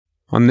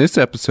On this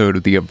episode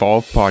of the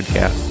Evolve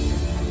podcast,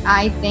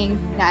 I think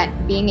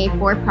that being a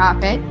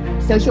for-profit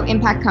social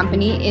impact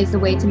company is the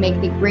way to make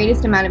the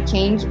greatest amount of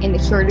change in the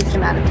shortest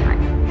amount of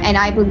time. And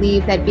I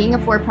believe that being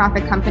a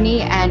for-profit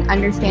company and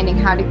understanding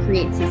how to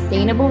create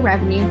sustainable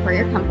revenue for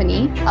your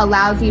company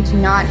allows you to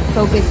not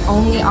focus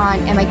only on,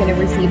 am I going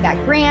to receive that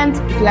grant?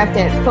 Do I have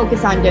to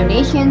focus on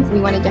donations?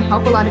 We wanted to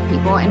help a lot of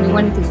people and we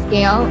wanted to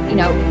scale,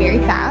 very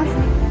fast.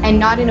 And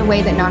not in a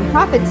way that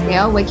nonprofits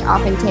scale, which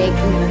often take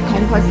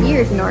 10 plus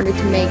years in order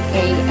to make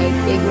a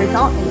big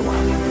result in the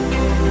world.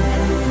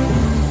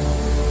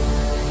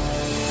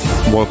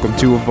 welcome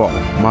to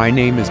Evolve. My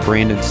name is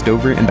Brandon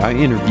Stover, and I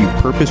interview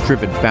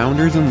purpose-driven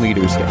founders and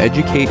leaders to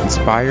educate,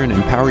 inspire, and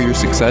empower your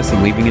success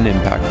in leaving an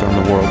impact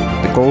on the world.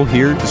 The goal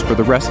here is for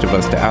the rest of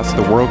us to ask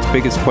the world's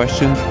biggest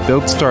questions,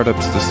 build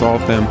startups to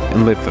solve them,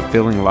 and live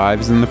fulfilling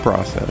lives in the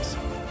process.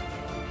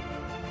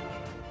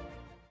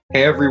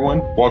 Hey everyone,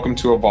 welcome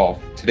to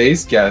Evolve.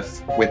 Today's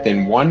guest,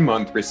 within 1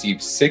 month,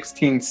 received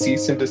 16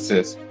 cease and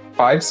desist,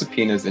 5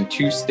 subpoenas, and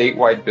 2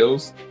 statewide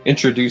bills,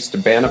 introduced to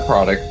ban a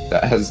product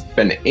that has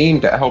been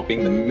aimed at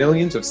helping the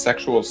millions of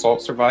sexual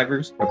assault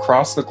survivors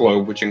across the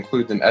globe, which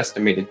includes an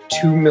estimated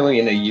 2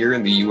 million a year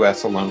in the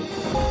US alone.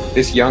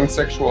 This young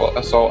sexual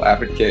assault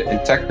advocate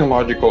and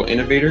technological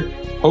innovator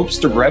hopes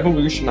to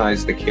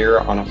revolutionize the care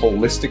on a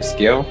holistic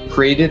scale,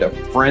 created a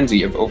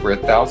frenzy of over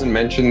 1,000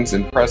 mentions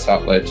in press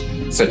outlets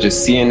such as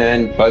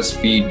CNN,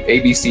 BuzzFeed,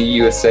 ABC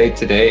USA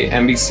Today,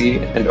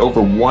 NBC, and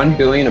over 1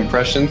 billion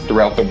impressions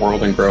throughout the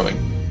world and growing.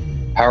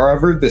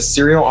 However, this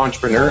serial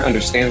entrepreneur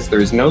understands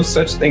there is no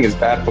such thing as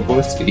bad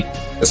publicity,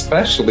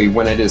 especially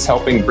when it is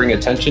helping bring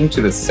attention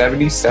to the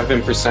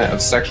 77%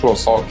 of sexual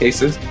assault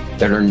cases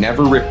that are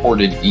never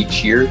reported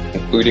each year,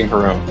 including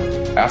her own.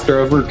 After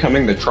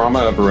overcoming the trauma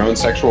of her own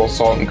sexual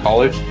assault in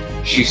college,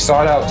 she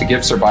sought out to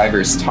give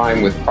survivors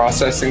time with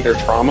processing their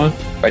trauma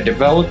by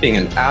developing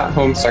an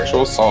at-home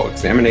sexual assault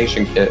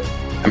examination kit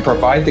and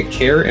provide the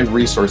care and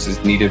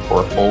resources needed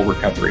for a full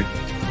recovery.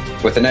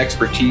 With an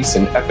expertise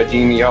in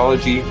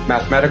epidemiology,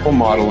 mathematical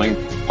modeling,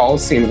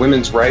 policy and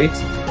women's rights,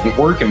 and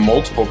work in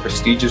multiple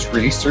prestigious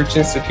research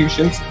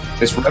institutions,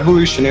 this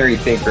revolutionary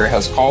thinker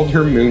has called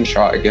her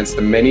moonshot against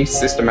the many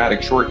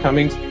systematic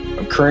shortcomings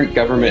of current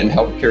government and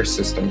healthcare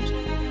systems.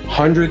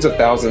 Hundreds of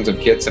thousands of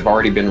kits have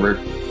already been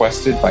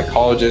requested by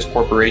colleges,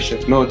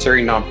 corporations,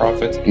 military,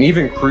 nonprofits, and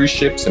even cruise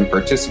ships and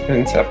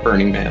participants at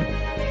Burning Man.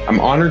 I'm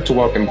honored to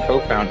welcome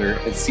co-founder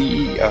and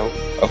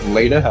CEO of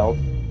Leda Health,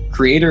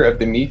 creator of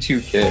the Me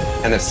Too Kit,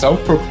 and a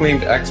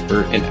self-proclaimed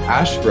expert in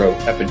astro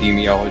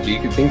epidemiology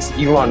who thinks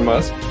Elon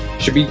Musk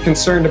should be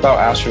concerned about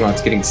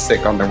astronauts getting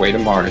sick on their way to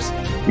Mars,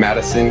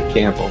 Madison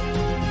Campbell.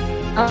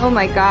 Oh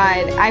my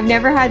God, I've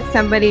never had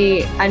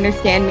somebody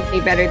understand me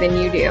better than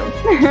you do.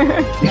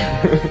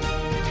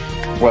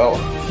 Well,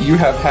 you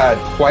have had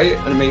quite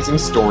an amazing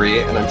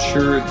story, and I'm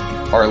sure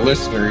our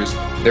listeners,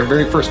 their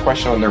very first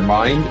question on their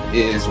mind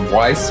is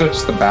why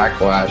such the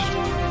backlash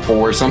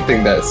for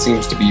something that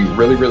seems to be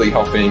really, really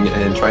helping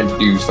and trying to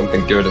do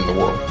something good in the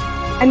world?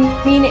 I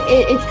mean,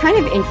 it's kind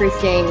of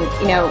interesting.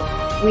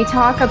 We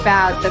talk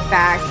about the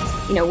fact,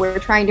 we're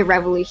trying to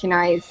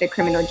revolutionize the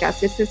criminal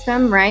justice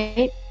system,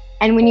 right?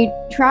 And when you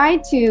try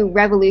to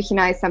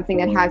revolutionize something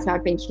that has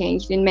not been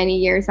changed in many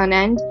years on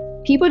end,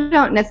 people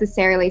don't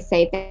necessarily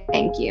say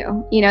thank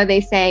you.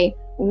 They say,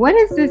 what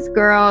is this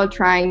girl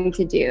trying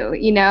to do?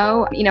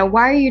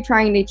 Why are you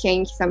trying to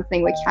change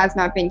something which has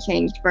not been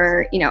changed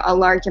for, a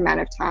large amount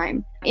of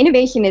time?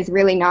 Innovation is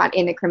really not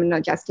in the criminal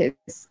justice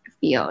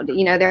field.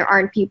 There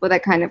aren't people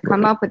that kind of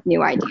come up with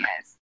new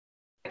ideas.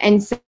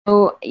 And so,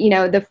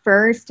 the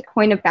first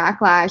point of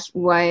backlash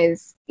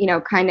was,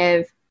 kind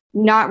of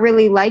not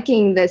really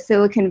liking the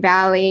Silicon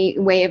Valley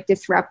way of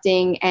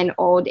disrupting an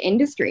old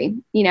industry,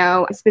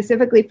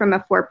 specifically from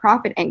a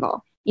for-profit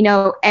angle.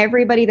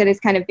 Everybody that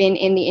has kind of been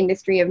in the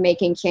industry of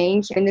making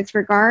change in this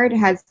regard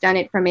has done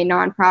it from a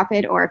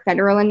nonprofit or a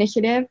federal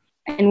initiative.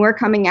 And we're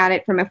coming at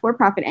it from a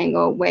for-profit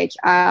angle, which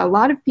a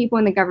lot of people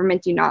in the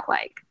government do not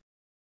like.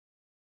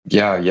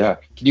 Yeah.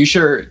 Can you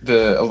share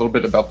a little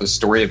bit about the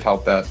story of how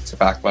that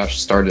backlash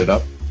started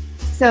up?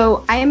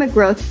 So I am a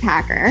growth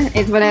hacker,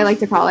 is what I like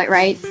to call it,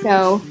 right?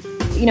 So,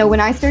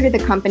 when I started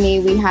the company,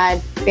 we had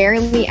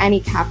barely any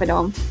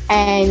capital,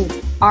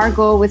 and our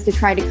goal was to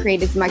try to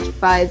create as much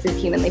buzz as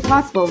humanly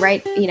possible,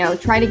 right?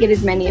 Try to get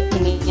as many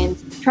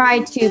opinions, try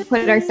to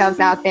put ourselves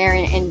out there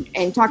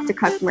and talk to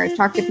customers,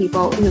 talk to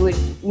people who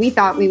we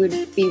thought we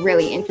would be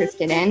really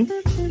interested in.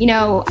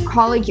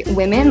 College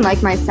women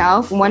like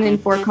myself, 1 in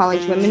 4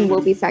 college women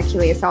will be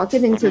sexually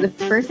assaulted. And so the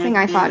first thing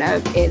I thought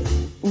of is,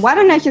 why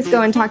don't I just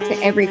go and talk to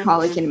every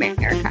college in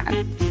America?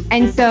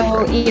 And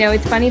so,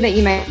 it's funny that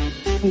you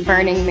mentioned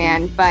Burning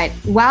Man, but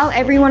while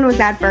everyone was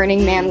at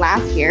Burning Man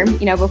last year,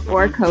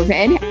 before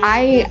COVID,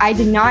 I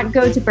did not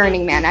go to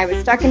Burning Man. I was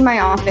stuck in my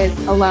office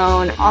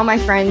alone. All my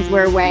friends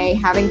were away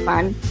having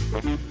fun.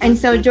 And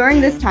so during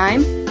this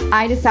time,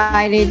 I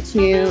decided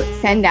to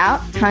send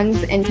out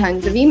tons and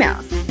tons of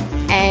emails.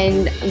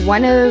 And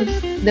one of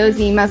those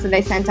emails that I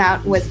sent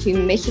out was to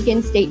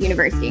Michigan State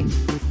University.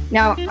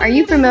 Now, are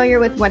you familiar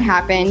with what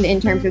happened in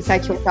terms of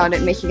sexual assault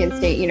at Michigan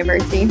State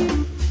University?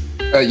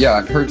 Yeah,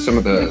 I've heard some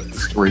of the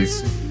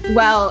stories.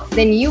 Well,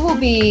 then you will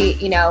be,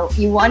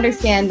 you will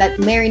understand that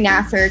Larry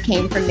Nassar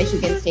came from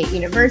Michigan State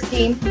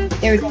University.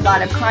 There was a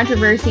lot of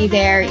controversy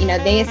there.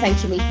 They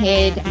essentially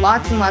hid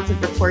lots and lots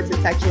of reports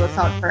of sexual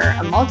assault for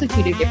a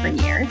multitude of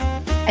different years.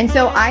 And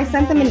so I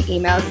sent them an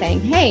email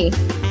saying, hey,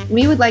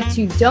 we would like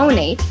to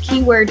donate,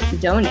 keyword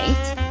donate,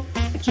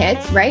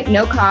 kits, right?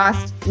 No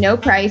cost, no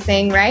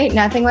pricing, right?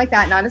 Nothing like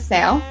that, not a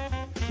sale.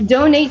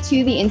 Donate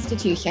to the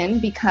institution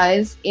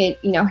because it,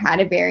 had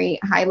a very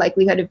high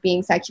likelihood of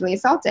being sexually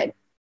assaulted.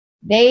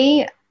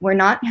 They were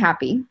not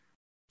happy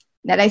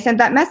that I sent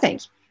that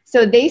message.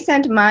 So they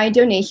sent my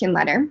donation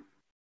letter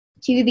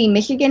to the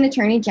Michigan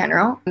Attorney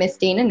General, Miss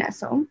Dana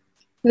Nessel,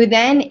 who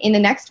then in the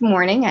next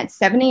morning at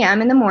 7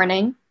 a.m. in the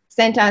morning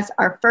sent us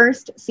our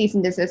first cease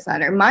and desist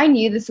letter. Mind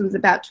you, this was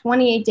about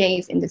 28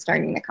 days into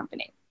starting the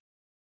company.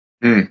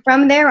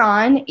 From there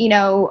on,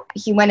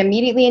 he went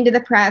immediately into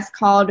the press,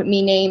 called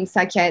me names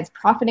such as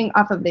profiting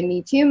off of the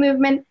Me Too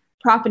movement,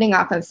 profiting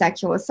off of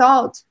sexual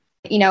assault,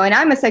 and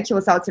I'm a sexual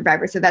assault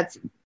survivor. So that's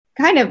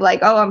kind of like,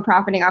 oh, I'm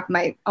profiting off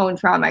my own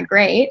trauma.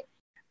 Great.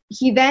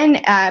 He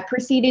then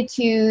proceeded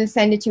to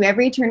send it to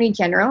every attorney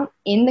general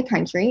in the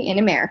country, in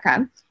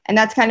America. And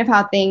that's kind of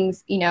how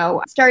things,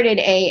 started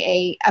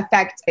a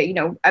effect,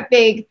 a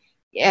big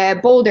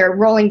boulder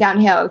rolling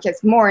downhill,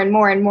 just more and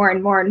more and more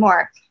and more and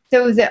more.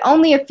 So it was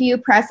only a few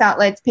press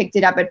outlets picked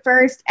it up at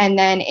first, and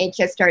then it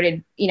just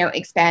started,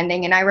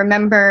 expanding. And I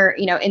remember,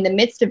 in the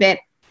midst of it,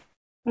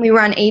 we were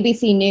on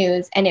ABC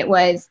News, and it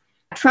was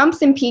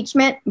Trump's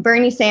impeachment,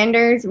 Bernie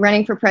Sanders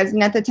running for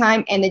president at the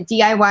time, and the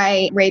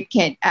DIY rape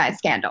kit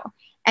scandal.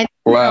 And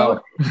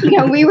wow,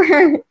 we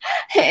were,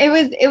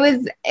 it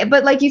was,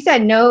 but like you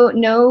said,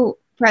 no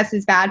press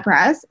is bad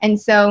press, and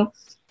so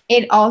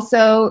it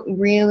also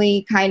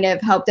really kind of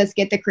helped us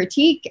get the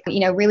critique,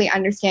 really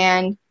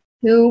understand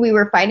who we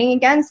were fighting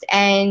against.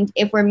 And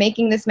if we're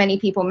making this many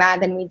people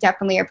mad, then we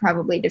definitely are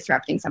probably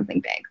disrupting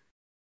something big.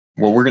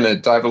 Well, we're going to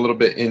dive a little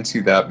bit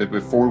into that. But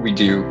before we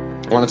do,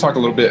 I want to talk a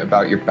little bit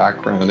about your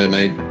background. And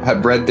I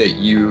had read that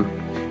you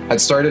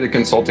had started a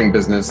consulting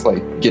business,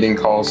 like getting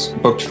calls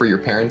booked for your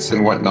parents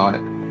and whatnot.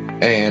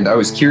 And I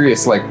was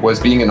curious,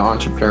 was being an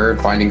entrepreneur,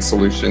 finding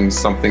solutions,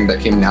 something that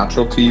came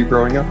natural to you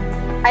growing up?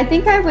 I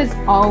think I was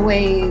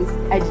always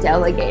a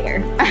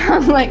delegator.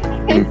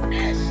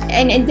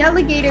 And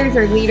delegators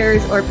or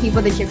leaders or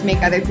people that just make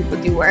other people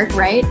do work,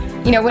 right?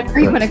 Whatever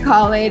you want to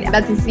call it,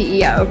 that's a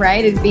CEO,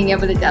 right? Is being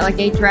able to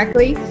delegate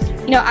directly.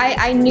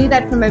 I knew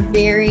that from a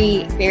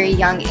very, very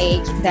young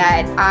age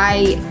that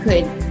I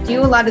could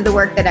do a lot of the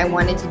work that I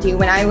wanted to do.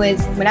 When I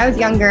was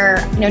younger,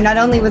 not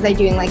only was I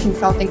doing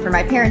consulting for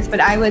my parents,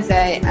 but I was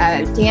a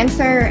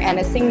dancer and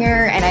a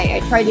singer, and I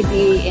tried to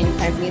be in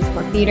kind of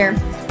musical theater.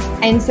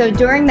 And so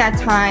during that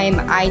time,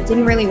 I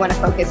didn't really want to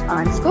focus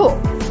on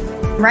school.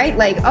 Right?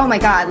 Oh my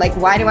God,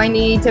 why do I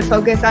need to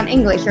focus on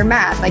English or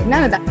math?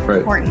 None of that's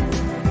important.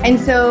 And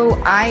so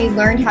I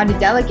learned how to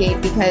delegate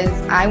because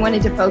I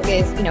wanted to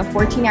focus,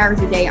 14 hours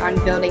a day on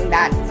building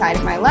that side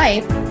of my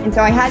life. And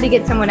so I had to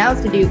get someone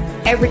else to do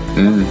every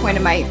point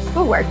of my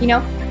schoolwork.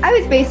 I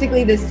was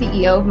basically the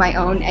CEO of my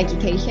own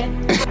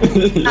education.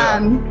 Yeah.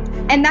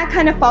 And that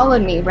kind of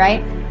followed me,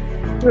 right?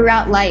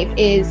 Throughout life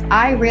is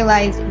I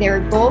realized there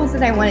were goals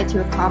that I wanted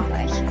to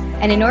accomplish.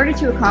 And in order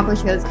to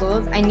accomplish those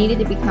goals, I needed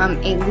to become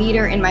a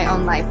leader in my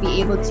own life,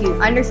 be able to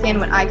understand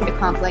what I could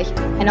accomplish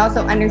and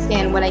also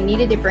understand what I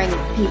needed to bring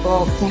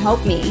people to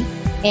help me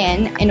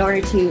in order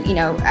to,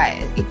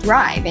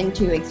 thrive and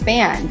to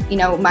expand,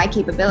 my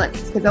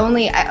capabilities. Because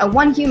only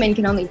one human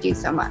can only do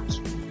so much.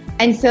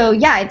 And so,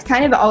 yeah, it's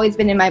kind of always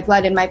been in my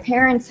blood. And my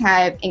parents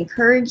have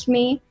encouraged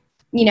me,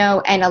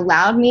 and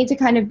allowed me to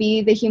kind of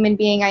be the human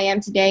being I am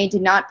today,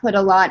 did not put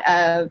a lot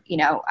of,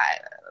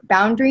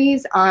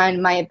 boundaries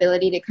on my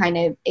ability to kind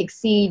of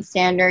exceed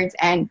standards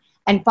and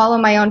follow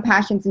my own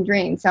passions and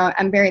dreams. So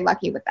I'm very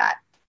lucky with that.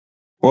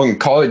 Well, in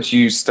college,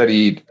 you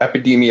studied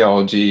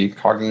epidemiology,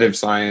 cognitive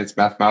science,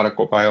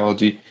 mathematical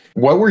biology.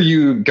 What were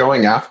you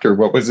going after?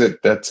 What was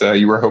it that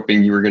you were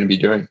hoping you were going to be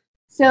doing?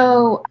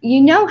 So,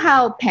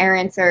 how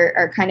parents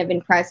are kind of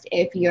impressed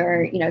if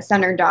your,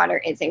 son or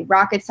daughter is a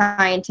rocket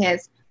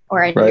scientist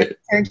or a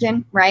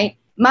neurosurgeon, right?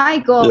 My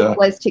goal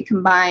was to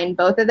combine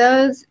both of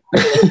those,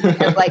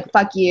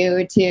 fuck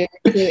you to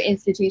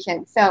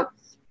institutions. So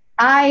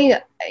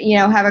I,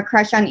 have a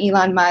crush on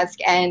Elon Musk,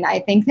 and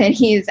I think that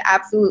he's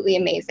absolutely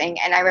amazing.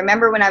 And I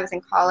remember when I was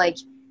in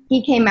college,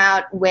 he came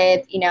out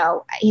with,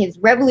 his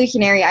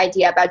revolutionary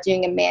idea about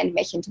doing a manned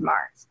mission to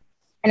Mars.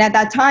 And at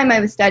that time, I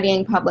was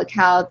studying public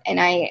health, and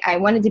I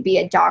wanted to be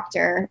a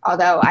doctor,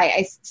 although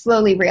I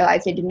slowly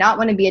realized I did not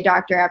want to be a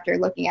doctor after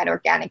looking at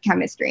organic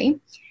chemistry.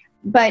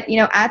 But,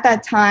 at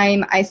that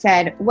time, I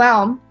said,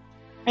 well,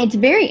 it's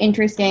very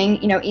interesting.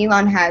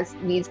 Elon has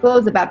these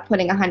goals about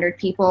putting 100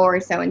 people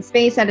or so in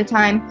space at a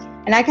time.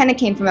 And I kind of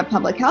came from a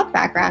public health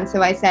background.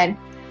 So I said,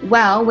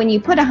 well, when you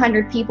put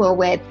 100 people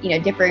with,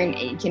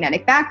 different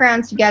genetic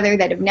backgrounds together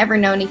that have never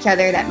known each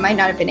other, that might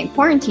not have been in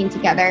quarantine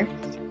together,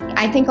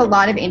 I think a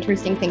lot of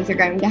interesting things are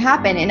going to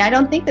happen. And I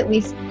don't think that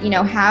we,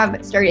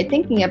 have started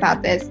thinking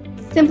about this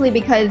simply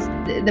because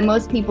the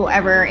most people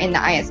ever in the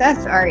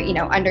ISS are,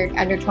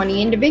 under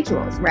 20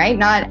 individuals, right?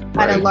 Not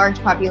a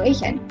large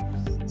population.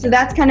 So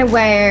that's kind of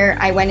where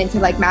I went into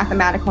like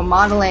mathematical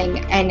modeling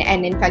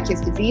and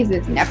infectious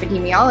diseases and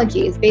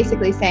epidemiology, is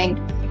basically saying,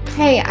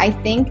 hey, I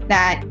think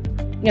that,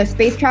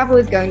 space travel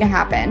is going to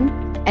happen.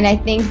 And I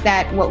think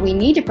that what we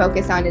need to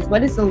focus on is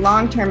what is the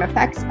long-term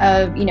effects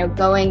of,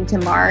 going to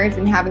Mars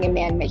and having a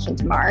manned mission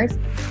to Mars.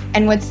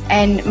 And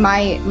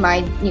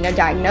my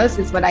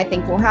diagnosis, what I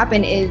think will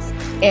happen is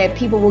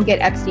people will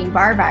get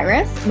Epstein-Barr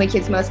virus, which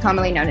is most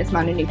commonly known as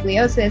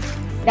mononucleosis.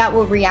 That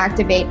will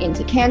reactivate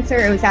into cancer.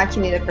 It was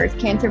actually the first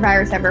cancer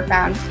virus ever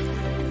found.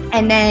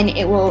 And then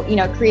it will,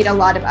 create a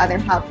lot of other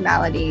health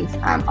maladies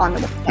on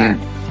the way there.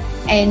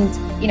 And,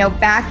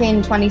 back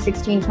in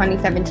 2016,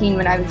 2017,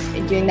 when I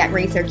was doing that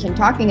research and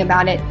talking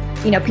about it,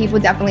 people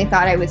definitely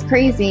thought I was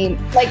crazy.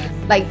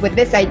 Like with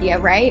this idea,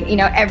 right?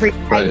 Every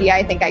idea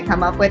I think I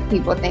come up with,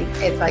 people think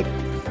it's like,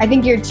 I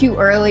think you're too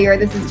early, or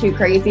this is too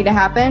crazy to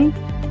happen.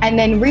 And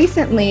then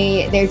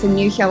recently, there's a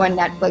new show on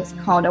Netflix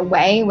called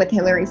Away with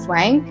Hilary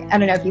Swank. I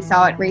don't know if you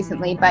saw it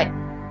recently, but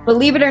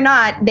believe it or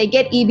not, they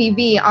get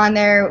EBV on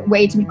their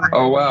way to Mars.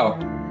 Oh, wow.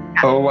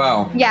 Oh,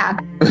 wow. Yeah.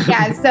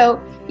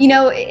 So,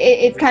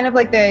 it's kind of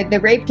like the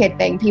rape kit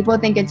thing. People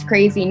think it's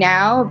crazy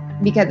now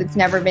because it's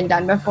never been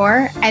done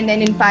before. And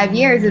then in 5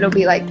 years, it'll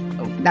be like,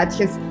 that's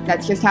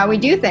just how we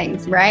do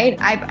things, right?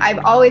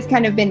 I've always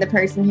kind of been the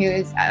person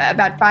who's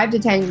about 5 to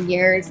 10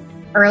 years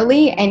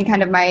early and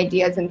kind of my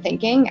ideas and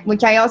thinking,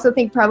 which I also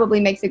think probably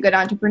makes a good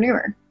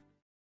entrepreneur.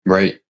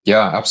 Right.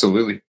 Yeah,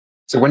 absolutely.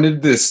 So when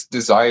did this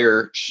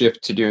desire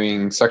shift to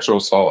doing sexual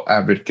assault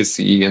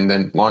advocacy and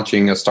then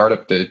launching a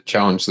startup to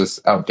challenge this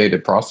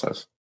outdated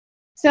process?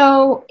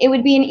 So it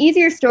would be an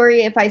easier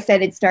story if I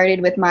said it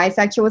started with my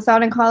sexual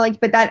assault in college,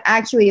 but that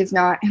actually is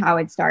not how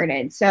it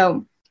started.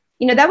 So,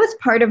 that was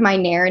part of my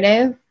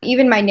narrative,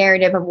 even my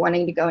narrative of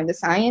wanting to go into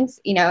science,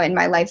 in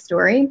my life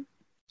story.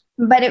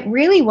 But it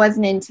really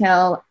wasn't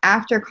until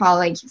after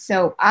college.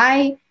 So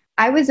I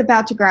was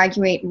about to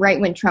graduate right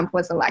when Trump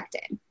was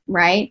elected,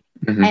 right?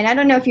 Mm-hmm. And I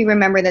don't know if you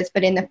remember this,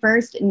 but in the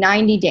first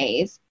 90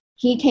 days,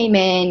 he came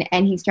in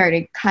and he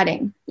started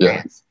cutting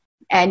grants.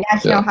 And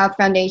National Health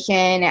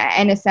Foundation,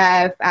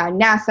 NSF,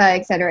 NASA,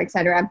 et cetera, et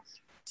cetera.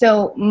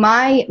 So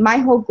my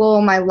whole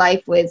goal, my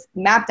life was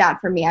mapped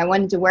out for me. I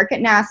wanted to work at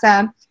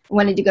NASA. I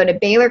wanted to go to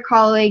Baylor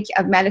College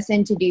of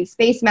Medicine to do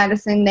space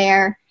medicine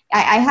there.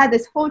 I had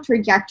this whole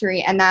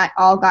trajectory, and that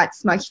all got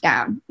smushed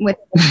down with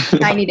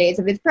 90 days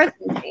of his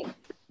presidency.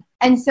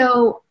 And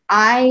so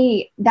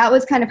that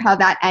was kind of how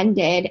that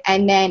ended.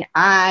 And then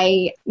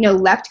I,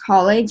 left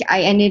college.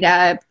 I ended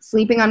up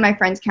sleeping on my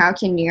friend's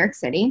couch in New York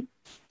City,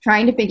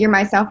 trying to figure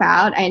myself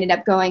out. I ended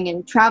up going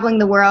and traveling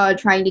the world,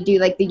 trying to do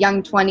like the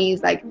young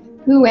 20s, like,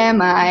 who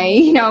am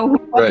I?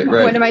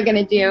 What am I going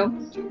to do?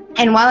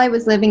 And while I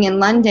was living in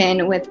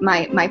London with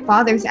my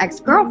father's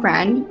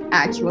ex-girlfriend,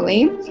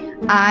 actually,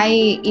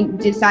 I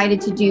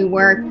decided to do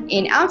work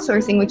in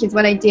outsourcing, which is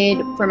what I did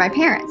for my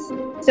parents.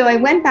 So I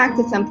went back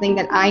to something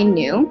that I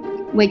knew,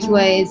 which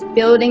was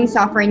building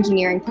software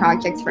engineering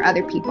projects for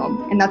other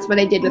people. And that's what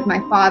I did with my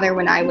father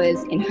when I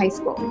was in high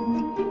school.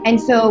 And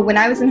so when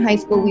I was in high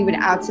school, we would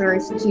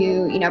outsource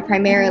to,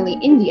 primarily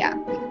India.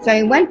 So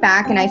I went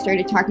back and I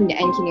started talking to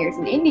engineers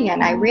in India,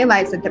 and I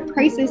realized that the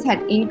prices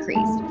had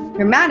increased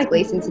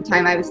dramatically since the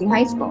time I was in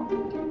high school.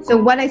 So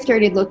what I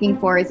started looking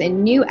for is a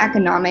new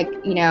economic,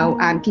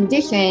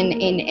 condition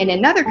in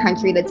another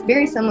country that's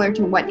very similar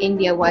to what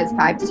India was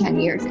 5 to 10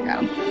 years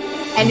ago.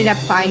 Ended up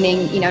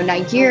finding,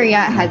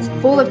 Nigeria has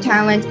full of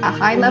talent, a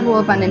high level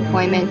of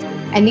unemployment,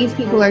 and these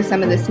people are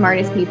some of the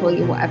smartest people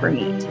you will ever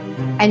meet.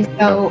 And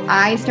so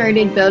I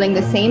started building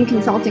the same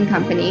consulting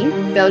company,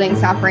 building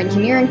software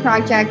engineering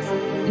projects,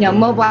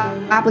 mobile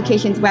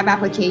applications, web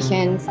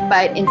applications,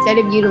 but instead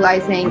of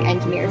utilizing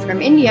engineers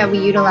from India, we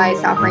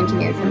utilized software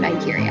engineers from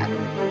Nigeria.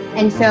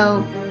 And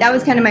so that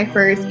was kind of my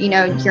first,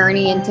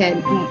 journey into,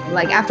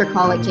 like, after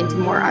college, into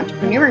more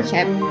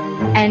entrepreneurship.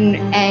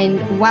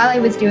 And while I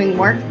was doing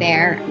work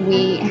there,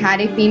 we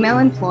had a female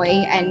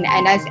employee, and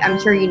as I'm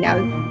sure you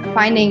know,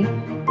 finding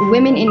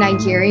women in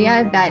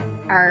Nigeria that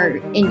are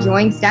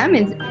enjoying STEM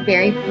is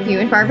very few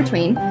and far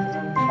between.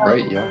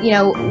 Right,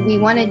 yeah. We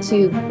wanted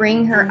to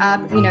bring her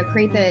up,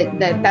 create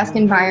the best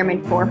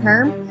environment for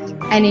her.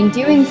 And in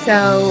doing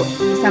so,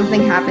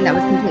 something happened that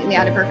was completely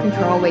out of her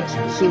control, which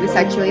she was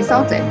sexually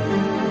assaulted.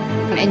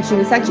 And she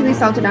was sexually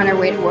assaulted on her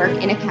way to work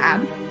in a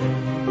cab.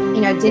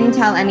 Didn't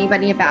tell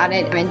anybody about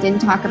it, didn't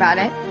talk about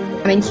it.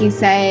 She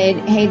said,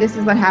 hey, this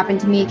is what happened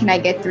to me. Can I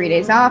get 3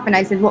 days off? And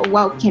I said,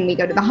 well, can we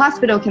go to the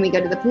hospital? Can we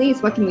go to the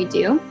police? What can we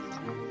do?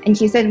 And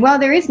she said, well,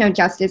 there is no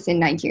justice in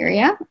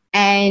Nigeria,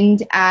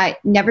 and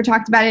never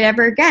talked about it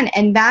ever again.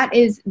 And that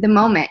is the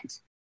moment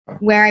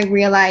where I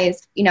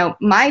realized,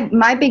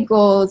 my big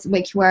goals,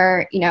 which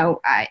were,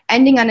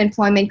 ending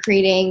unemployment,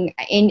 creating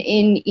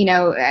in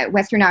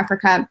Western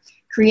Africa,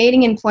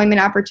 creating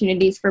employment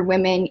opportunities for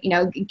women,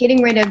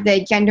 getting rid of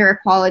the gender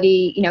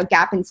equality,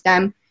 gap in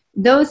STEM.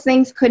 Those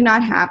things could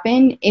not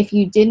happen if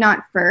you did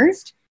not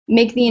first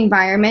make the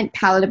environment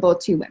palatable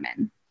to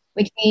women,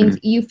 which means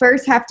you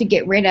first have to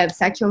get rid of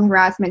sexual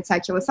harassment,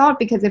 sexual assault,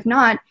 because if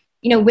not,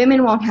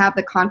 women won't have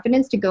the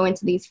confidence to go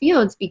into these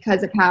fields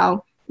because of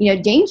how,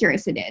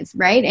 dangerous it is,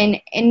 right? And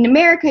in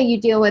America,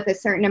 you deal with a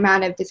certain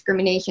amount of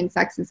discrimination,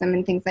 sexism,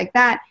 and things like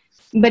that.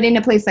 But in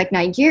a place like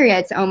Nigeria,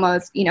 it's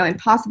almost,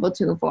 impossible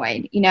to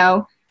avoid.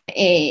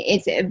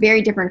 It's a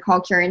very different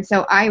culture. And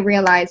so I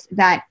realized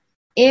that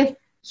if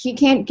she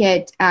can't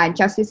get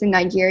justice in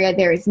Nigeria,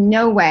 there is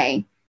no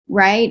way,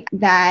 right,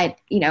 that,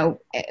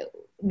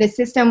 the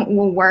system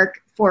will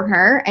work for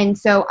her. And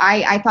so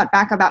I thought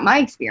back about my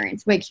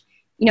experience, which,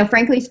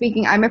 frankly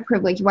speaking, I'm a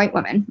privileged white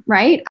woman,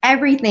 right?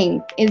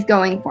 Everything is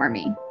going for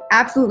me,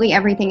 absolutely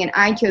everything. And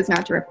I chose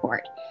not to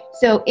report.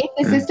 So if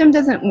the system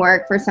doesn't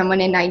work for someone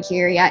in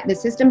Nigeria, the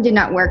system did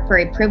not work for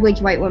a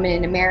privileged white woman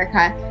in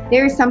America,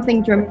 there is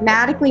something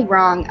dramatically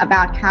wrong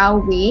about how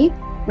we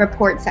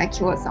report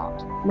sexual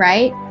assault,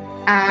 right?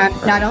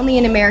 Not only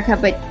in America,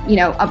 but,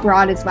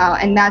 abroad as well.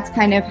 And that's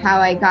kind of how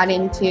I got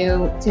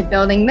into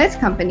building this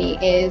company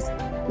is,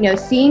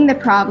 seeing the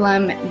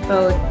problem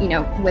both,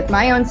 with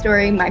my own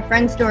story, my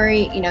friend's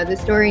story, the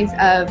stories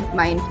of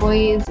my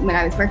employees when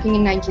I was working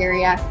in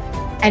Nigeria,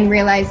 and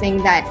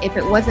realizing that if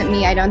it wasn't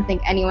me, I don't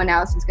think anyone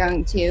else is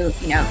going to,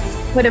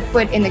 put a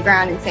foot in the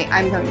ground and say,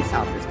 I'm going to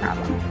solve this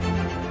problem.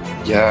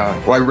 Yeah.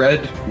 Well, I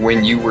read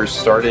when you were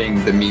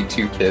starting the Me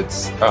Too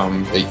Kids,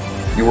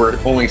 that you were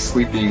only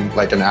sleeping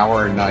like an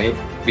hour a night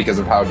because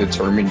of how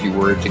determined you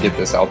were to get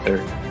this out there.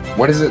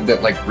 What is it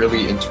that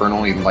really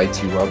internally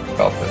lights you up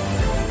about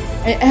this?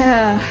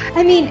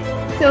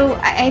 So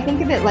I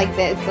think of it like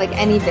this, like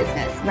any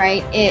business,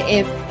 right?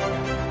 If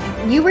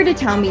you were to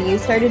tell me you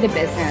started a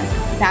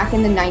business back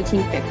in the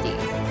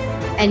 1950s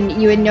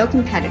and you had no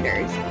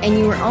competitors and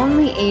you were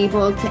only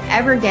able to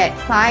ever get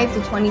 5 to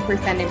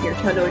 20% of your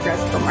total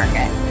addressable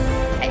market,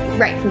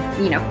 right, for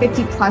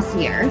 50 plus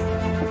years,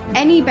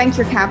 any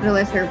venture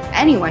capitalist or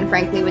anyone,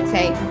 frankly, would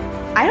say,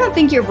 I don't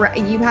think you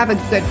have a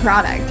good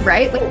product,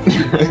 right?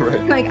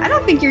 Right. I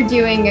don't think you're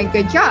doing a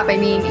good job. I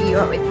mean, you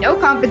have no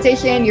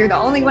competition. You're the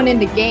only one in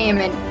the game.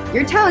 And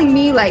you're telling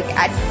me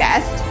at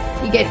best,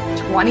 you get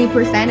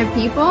 20% of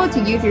people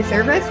to use your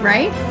service,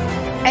 right?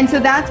 And so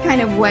that's kind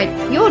of what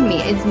fueled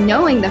me is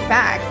knowing the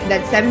fact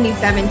that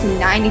 77 to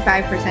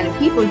 95% of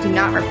people do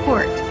not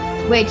report,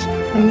 which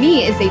to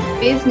me is a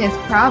business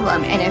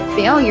problem and a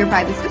failure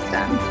by the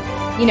system.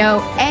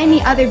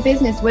 Any other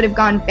business would have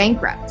gone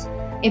bankrupt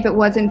if it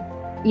wasn't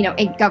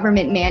a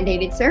government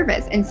mandated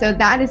service. And so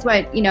that is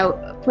what,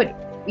 put,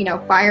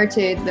 fire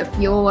to the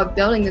fuel of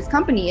building this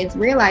company is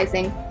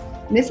realizing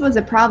this was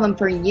a problem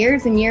for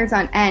years and years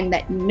on end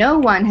that no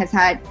one has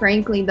had,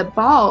 frankly, the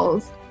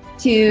balls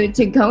to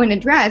go and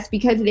address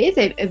because it is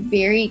a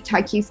very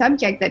touchy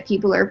subject that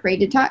people are afraid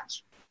to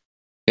touch.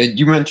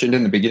 You mentioned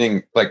in the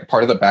beginning,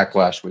 part of the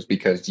backlash was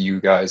because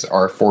you guys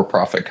are a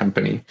for-profit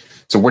company.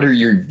 So what are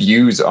your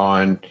views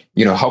on,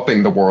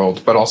 helping the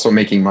world, but also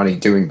making money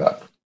doing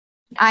that?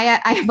 I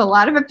have a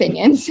lot of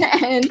opinions,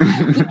 and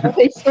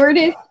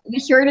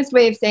the shortest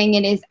way of saying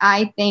it is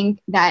I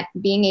think that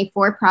being a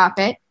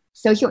for-profit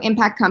social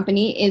impact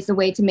company is the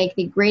way to make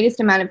the greatest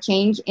amount of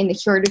change in the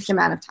shortest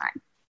amount of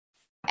time.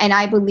 And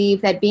I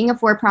believe that being a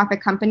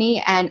for-profit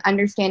company and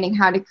understanding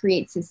how to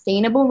create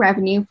sustainable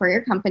revenue for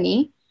your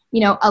company,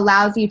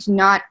 allows you to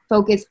not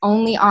focus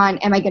only on,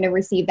 am I going to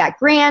receive that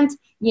grant?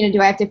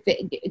 Do I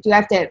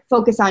have to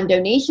focus on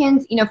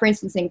donations? For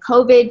instance, in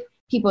COVID,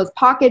 people's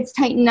pockets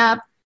tighten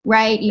up.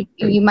 Right?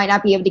 You might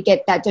not be able to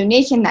get that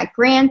donation, that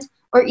grant,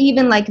 or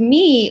even like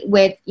me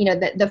with,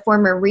 the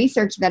former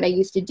research that I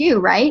used to do,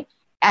 right?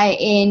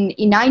 In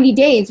 90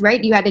 days,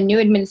 right? You had a new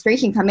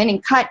administration come in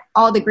and cut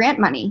all the grant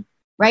money,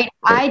 right?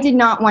 I did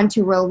not want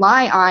to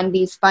rely on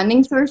these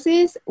funding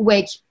sources,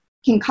 which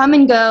can come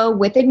and go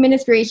with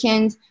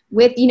administrations,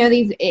 with,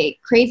 these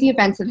crazy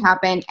events that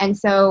happen. And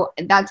so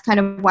that's kind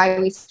of why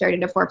we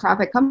started a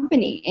for-profit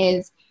company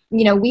is,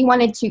 we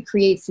wanted to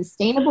create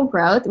sustainable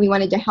growth. We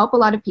wanted to help a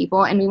lot of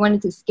people and we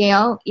wanted to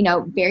scale,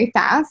 very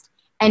fast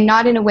and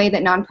not in a way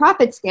that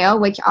nonprofits scale,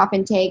 which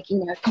often take,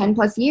 10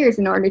 plus years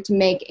in order to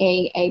make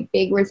a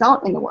big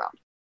result in the world.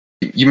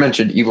 You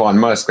mentioned Elon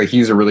Musk,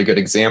 he's a really good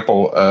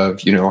example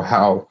of,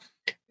 how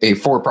a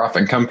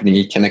for-profit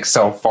company can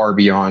excel far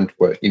beyond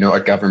what, a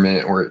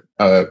government or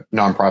a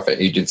nonprofit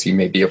agency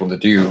may be able to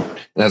do.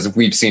 And as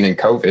we've seen in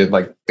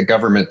COVID, the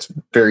government's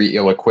very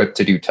ill-equipped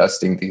to do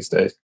testing these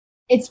days.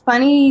 It's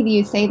funny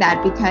you say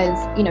that because,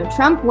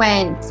 Trump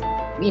went,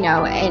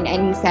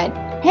 and he said,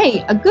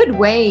 hey, a good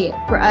way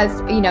for us,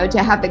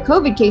 to have the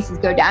COVID cases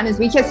go down is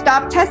we just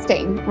stop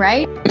testing,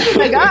 right?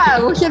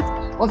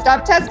 We'll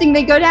stop testing,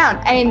 they go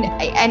down. And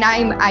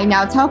I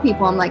now tell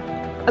people, I'm like,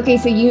 okay,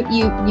 so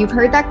you've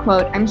heard that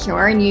quote, I'm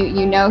sure, and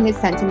you know his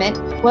sentiment.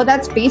 Well,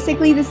 that's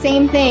basically the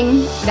same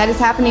thing that is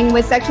happening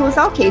with sexual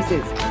assault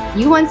cases.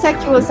 You want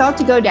sexual assault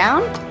to go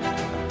down?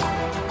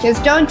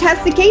 Just don't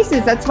test the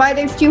cases. That's why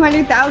there's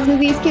 200,000 of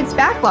these kids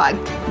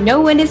backlogged. No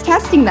one is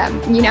testing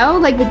them.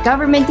 Like the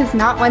government does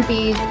not want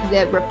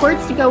the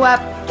reports to go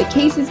up, the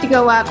cases to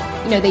go up.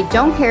 They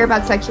don't care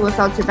about sexual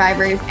assault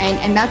survivors.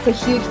 And that's a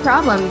huge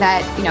problem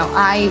that,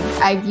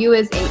 I view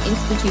as an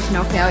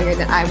institutional failure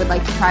that I would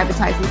like to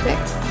privatize and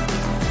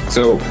fix.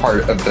 So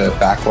part of the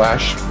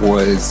backlash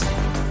was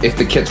if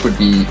the kits would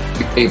be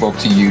able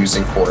to use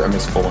in court,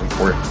 admissible in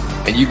court.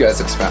 And you guys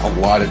have spent a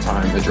lot of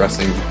time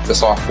addressing the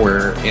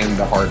software and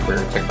the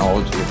hardware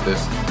technology of this.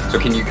 So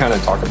can you kind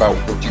of talk about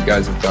what you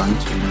guys have done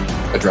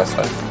to address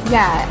that?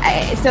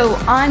 Yeah, so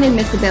on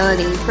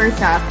admissibility,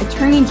 first off,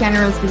 attorney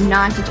generals do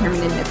not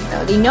determine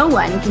admissibility. No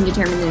one can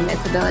determine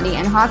admissibility,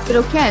 and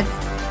hospital kits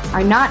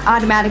are not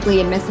automatically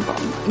admissible.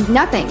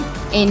 Nothing,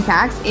 in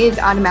fact, is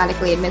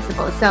automatically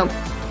admissible. So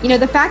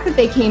the fact that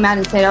they came out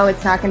and said, oh,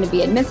 it's not going to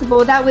be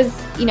admissible, that was,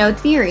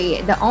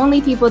 theory. The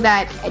only people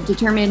that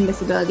determine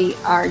admissibility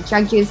are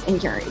judges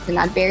and juries, and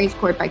that varies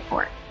court by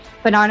court.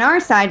 But on our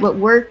side, what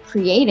we're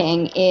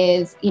creating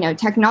is,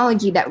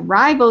 technology that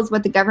rivals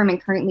what the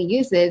government currently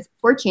uses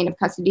for chain of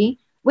custody,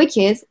 which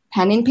is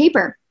pen and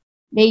paper.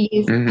 They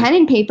use pen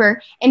and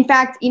paper. In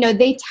fact,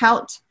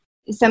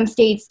 some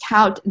states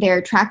tout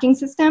their tracking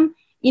system.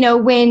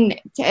 When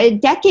a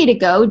decade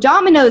ago,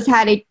 Domino's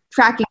had a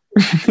tracking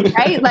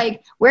right?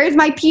 Like, where's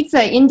my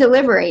pizza in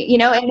delivery?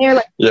 And they're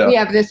like, we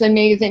have this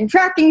amazing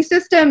tracking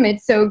system.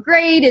 It's so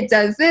great. It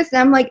does this.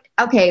 And I'm like,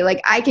 okay,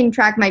 like I can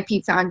track my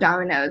pizza on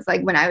Domino's.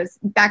 Like when I was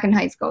back in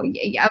high school,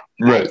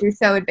 right. You're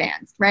so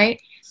advanced, right?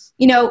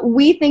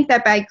 We think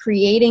that by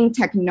creating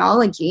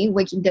technology,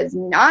 which does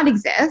not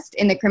exist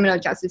in the criminal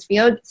justice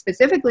field,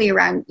 specifically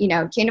around,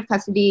 chain of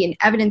custody and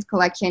evidence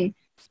collection,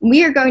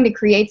 we are going to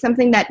create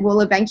something that will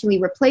eventually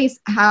replace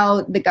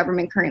how the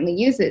government currently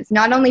uses,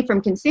 not only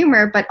from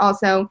consumer, but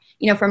also,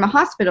 from a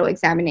hospital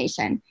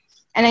examination.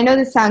 And I know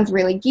this sounds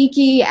really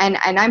geeky, and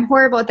I'm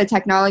horrible at the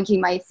technology.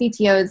 My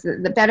CTO is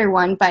the better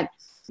one, but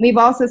we've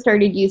also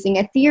started using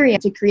Ethereum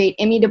to create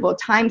immutable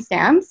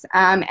timestamps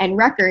and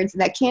records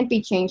that can't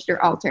be changed or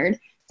altered.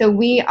 So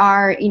we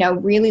are,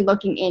 really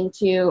looking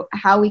into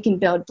how we can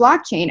build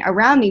blockchain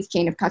around these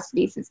chain of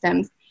custody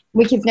systems,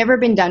 which has never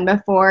been done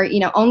before,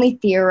 only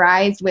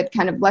theorized with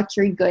kind of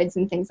luxury goods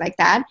and things like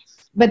that.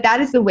 But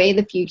that is the way of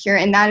the future.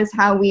 And that is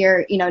how we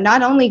are,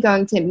 not only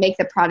going to make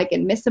the product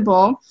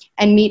admissible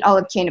and meet all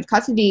of chain of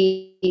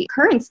custody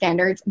current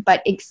standards,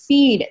 but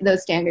exceed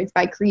those standards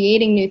by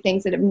creating new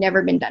things that have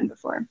never been done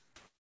before.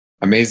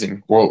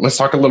 Amazing. Well, let's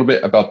talk a little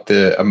bit about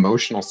the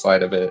emotional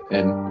side of it,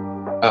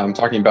 and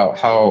talking about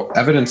how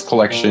evidence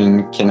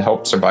collection can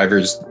help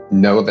survivors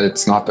know that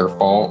it's not their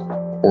fault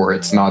or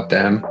it's not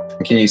them.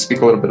 Can you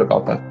speak a little bit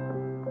about that?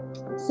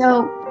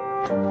 So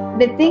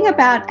the thing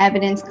about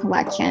evidence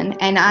collection,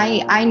 and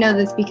I know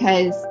this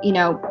because,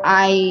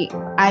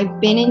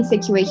 I've been in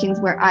situations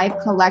where I've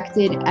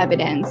collected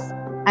evidence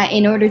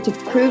in order to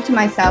prove to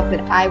myself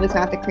that I was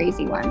not the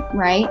crazy one,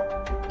 right?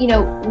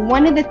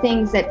 One of the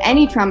things that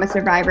any trauma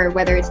survivor,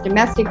 whether it's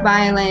domestic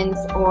violence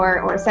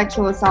or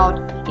sexual assault,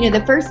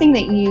 the first thing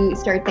that you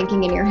start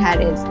thinking in your head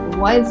is,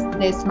 was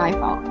this my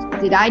fault?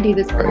 Did I do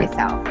this for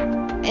myself?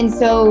 And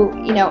so,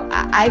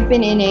 I've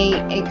been in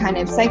a kind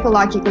of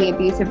psychologically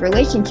abusive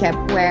relationship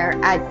where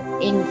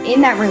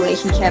in that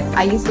relationship,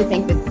 I used to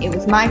think that it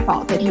was my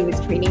fault, that he was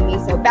treating me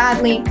so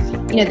badly,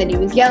 that he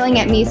was yelling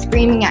at me,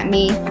 screaming at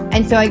me.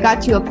 And so I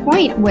got to a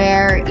point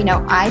where,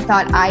 I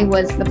thought I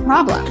was the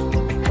problem.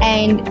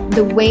 And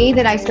the way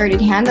that I started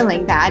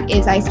handling that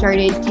is I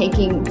started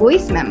taking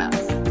voice memos,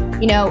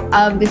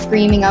 of the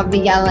screaming, of the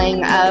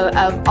yelling,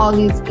 of all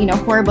these,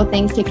 horrible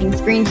things, taking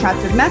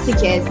screenshots of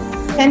messages,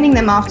 sending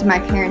them off to my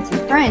parents and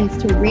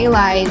friends to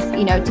realize,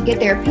 to get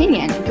their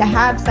opinion, to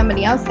have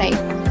somebody else say,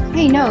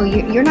 hey, no,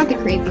 you're not the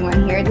crazy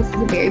one here. This is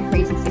a very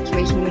crazy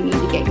situation. We need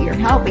to get your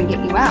help and get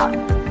you out.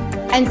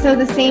 And so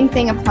the same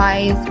thing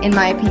applies, in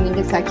my opinion,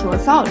 to sexual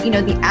assault.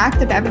 The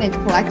act of evidence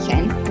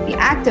collection, the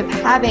act of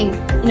having,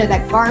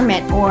 that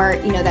garment or,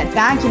 that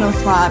vaginal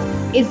swab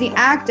is the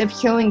act of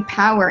showing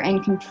power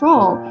and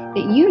control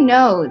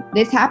that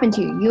this happened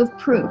to you. You have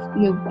proof.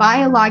 You have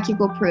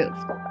biological proof.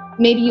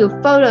 Maybe you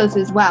have photos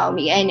as well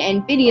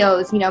and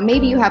videos,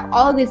 maybe you have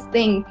all this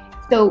thing.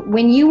 So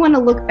when you want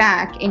to look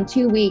back in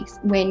 2 weeks,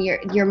 when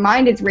your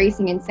mind is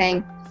racing and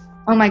saying,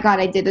 oh my God,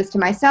 I did this to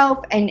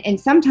myself. And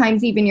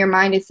sometimes even your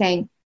mind is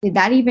saying, did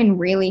that even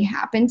really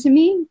happen to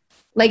me?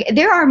 Like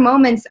there are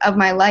moments of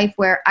my life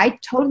where I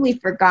totally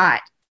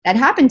forgot that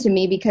happened to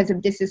me because of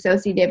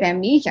dissociative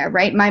amnesia,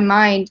 right? My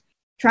mind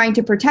trying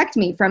to protect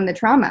me from the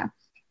trauma.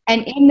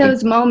 And in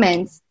those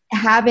moments,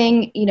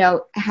 having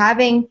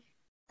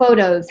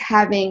photos,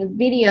 having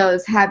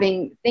videos,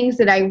 having things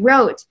that I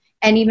wrote,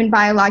 and even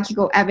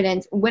biological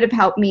evidence would have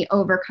helped me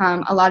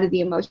overcome a lot of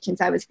the emotions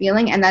I was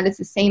feeling. And that is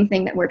the same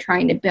thing that we're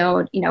trying to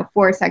build,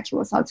 for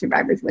sexual assault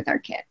survivors with our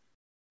kit.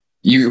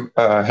 You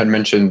had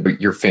mentioned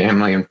your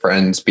family and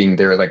friends being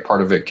there, like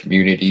part of a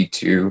community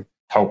to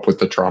help with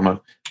the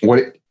trauma.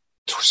 What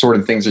sort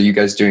of things are you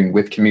guys doing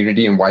with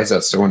community, and why is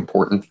that so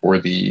important for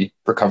the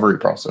recovery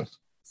process?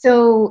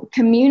 So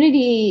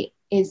community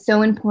is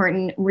so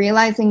important,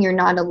 realizing you're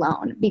not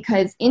alone,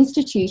 because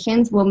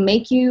institutions will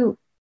make you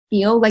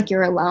feel like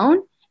you're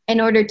alone in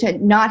order to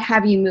not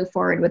have you move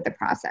forward with the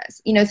process.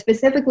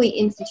 Specifically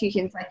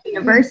institutions like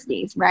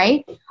universities,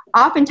 right?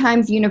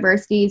 Oftentimes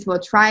universities will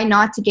try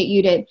not to get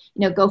you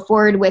to, go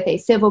forward with a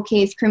civil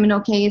case,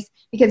 criminal case,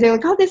 because they're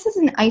like, oh, this is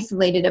an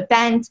isolated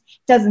event,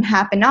 doesn't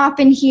happen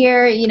often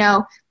here,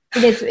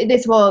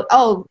 this will,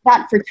 oh,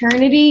 that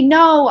fraternity,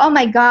 no, oh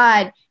my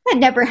God, that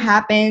never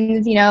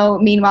happens,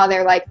 meanwhile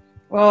they're like,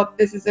 well,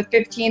 this is the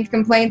 15th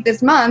complaint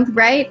this month,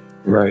 right?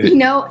 Right.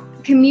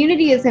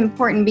 Community is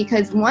important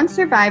because once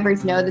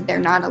survivors know that they're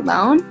not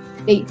alone,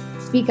 they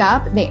speak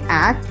up, they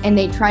act, and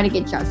they try to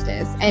get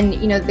justice. And,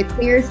 the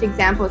clearest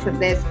examples of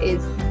this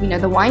is,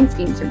 the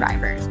Weinstein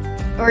survivors,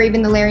 or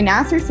even the Larry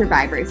Nassar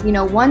survivors.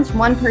 Once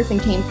one person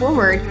came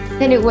forward,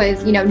 then it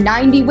was,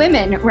 90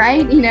 women,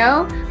 right?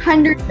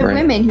 Hundreds of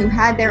women who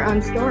had their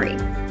own story.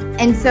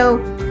 And so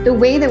the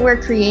way that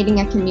we're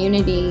creating a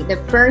community, the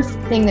first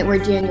thing that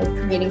we're doing is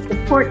creating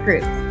support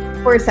groups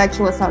for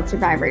sexual assault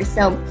survivors.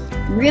 So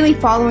really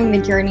following the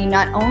journey,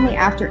 not only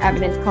after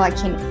evidence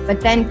collection,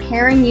 but then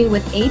pairing you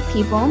with 8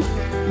 people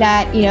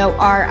that,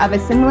 are of a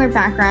similar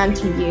background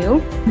to you,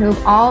 who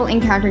have all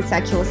encountered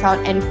sexual assault,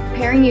 and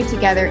pairing you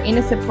together in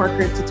a support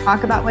group to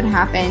talk about what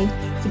happened,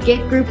 to get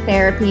group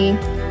therapy,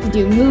 to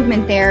do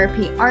movement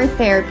therapy, art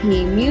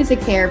therapy, music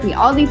therapy,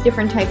 all these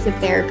different types of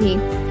therapy,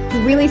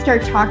 to really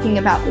start talking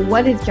about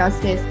what is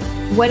justice,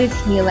 what is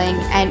healing,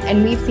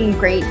 and we've seen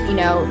great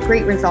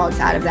results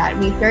out of that.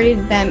 We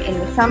started them in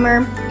the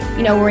summer.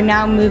 We're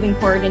now moving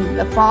forward into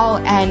the fall,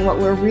 and what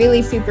we're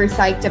really super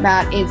psyched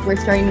about is we're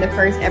starting the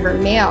first ever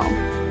male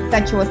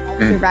sexual assault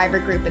survivor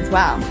group as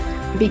well.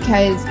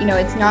 Because,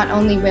 it's not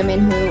only women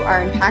who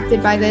are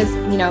impacted by this,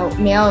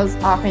 males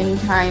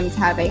oftentimes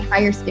have a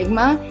higher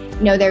stigma.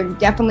 They're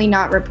definitely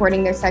not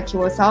reporting their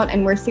sexual assault,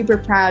 and we're super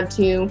proud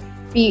to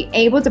be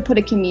able to put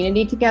a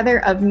community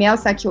together of male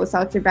sexual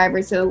assault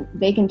survivors so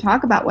they can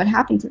talk about what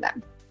happened to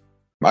them.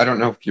 I don't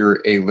know if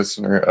you're a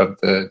listener of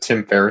the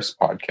Tim Ferriss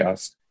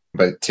podcast,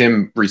 but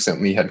Tim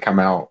recently had come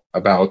out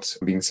about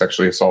being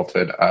sexually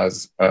assaulted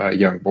as a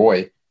young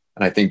boy.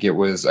 And I think it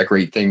was a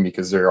great thing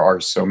because there are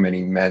so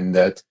many men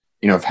that,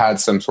 have had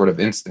some sort of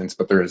instance,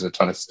 but there is a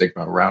ton of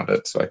stigma around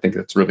it. So I think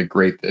it's really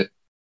great that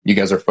you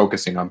guys are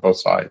focusing on both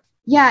sides.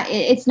 Yeah,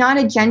 it's not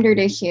a gendered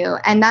issue.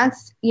 And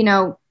that's,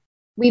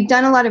 we've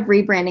done a lot of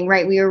rebranding,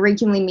 right? We were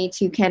originally Me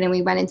Too Kid and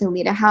we went into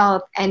Leda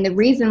Health. And the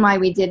reason why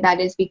we did that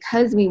is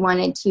because we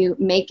wanted to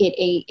make it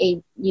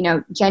a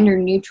gender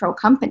neutral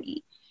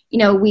company.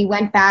 We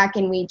went back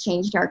and we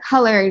changed our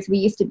colors. We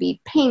used to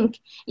be pink,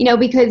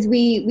 because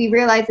we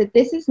realized that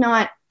this is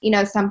not,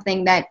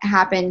 something that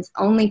happens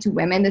only to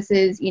women. This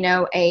is,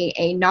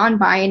 a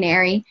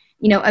non-binary,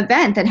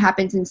 event that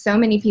happens in so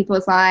many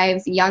people's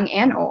lives, young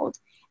and old.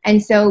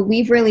 And so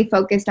we've really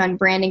focused on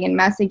branding and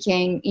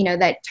messaging,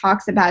 that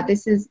talks about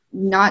this is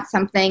not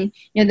something,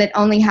 that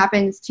only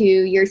happens to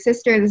your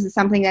sister. This is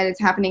something that is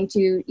happening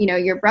to,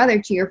 your brother,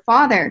 to your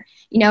father,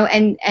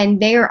 and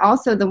they are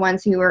also the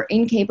ones who are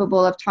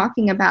incapable of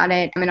talking about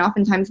it and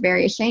oftentimes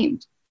very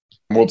ashamed.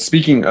 Well,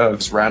 speaking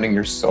of surrounding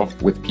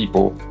yourself with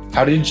people,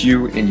 how did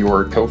you and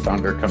your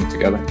co-founder come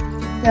together?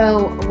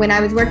 So when I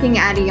was working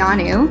at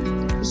Ianu,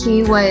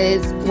 she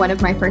was one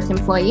of my first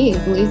employees,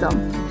 Liesl.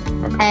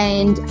 Okay.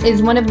 And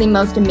is one of the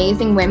most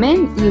amazing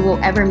women you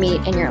will ever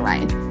meet in your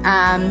life.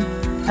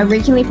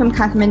 Originally from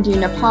Kathmandu,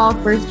 Nepal,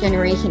 first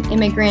generation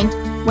immigrant,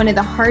 one of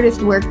the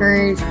hardest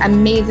workers,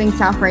 amazing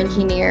software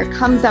engineer,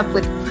 comes up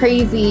with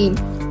crazy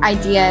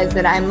ideas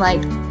that I'm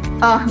like,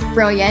 oh,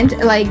 brilliant.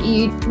 Like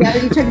you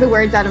took the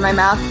words out of my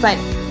mouth, but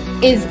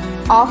is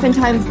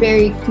oftentimes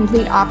very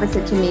complete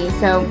opposite to me.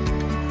 So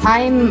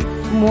I'm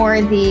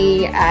more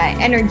the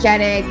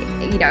energetic,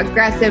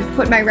 aggressive,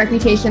 put my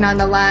reputation on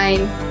the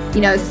line,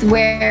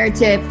 swear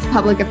to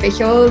public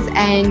officials.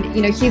 And,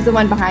 she's the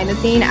one behind the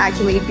scene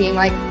actually being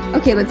like,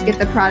 okay, let's get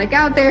the product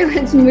out there.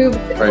 Let's move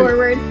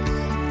forward.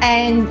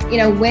 And,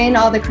 when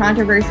all the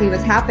controversy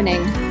was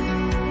happening,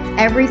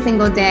 every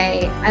single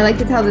day, I like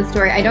to tell the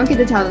story. I don't get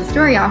to tell the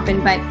story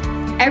often, but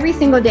every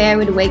single day I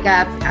would wake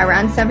up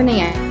around 7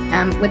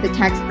 a.m. with a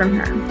text from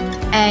her.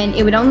 And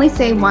it would only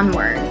say one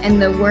word,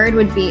 and the word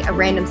would be a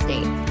random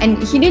state.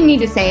 And she didn't need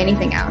to say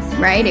anything else,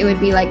 right? It would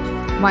be like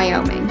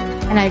Wyoming.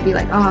 And I'd be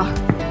like,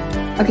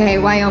 oh, okay,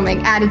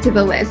 Wyoming, added to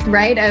the list,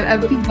 right?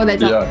 Of people that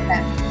don't do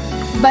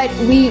that. But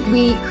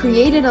we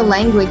created a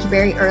language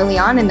very early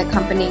on in the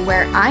company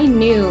where I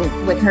knew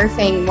with her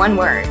saying one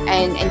word,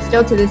 and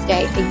still to this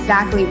day,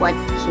 exactly what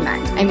she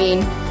meant. I mean,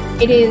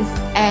 it is,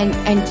 and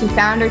to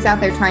founders out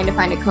there trying to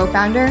find a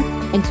co-founder,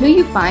 until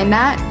you find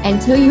that,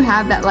 until you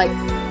have that like,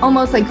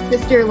 almost like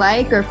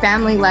sister-like or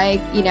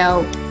family-like,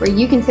 where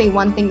you can say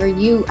one thing or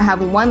you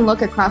have one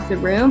look across the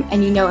room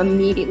and you know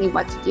immediately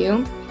what to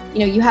do.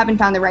 You haven't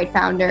found the right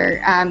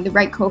founder, the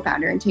right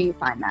co-founder until you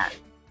find that.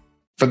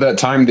 For that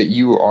time that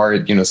you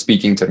are,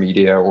 speaking to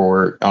media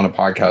or on a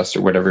podcast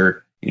or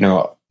whatever,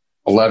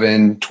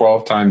 11,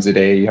 12 times a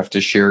day, you have to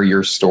share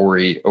your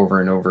story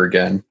over and over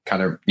again,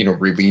 kind of,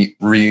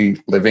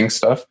 reliving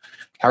stuff.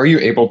 how are you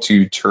able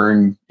to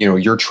turn,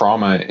 your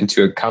trauma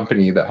into a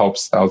company that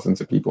helps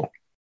thousands of people?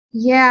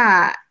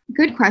 Yeah,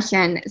 good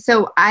question.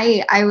 So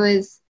I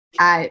was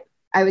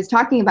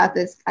talking about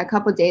this a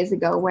couple of days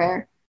ago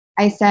where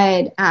I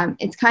said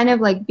it's kind of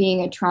like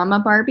being a trauma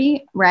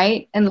Barbie,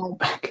 right? And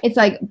it's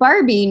like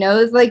Barbie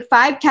knows like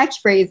 5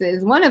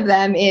 catchphrases. One of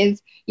them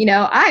is,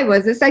 I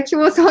was a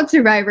sexual assault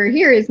survivor.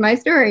 Here is my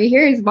story.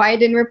 Here is why I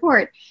didn't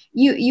report.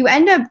 You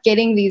end up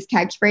getting these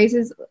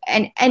catchphrases,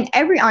 and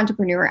every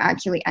entrepreneur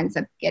actually ends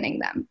up getting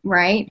them,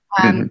 right?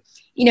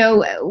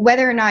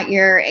 Whether or not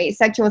you're a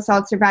sexual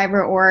assault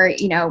survivor or,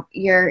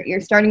 you're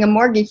starting a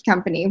mortgage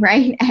company,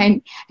 right?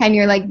 And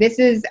you're like, this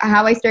is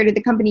how I started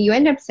the company. You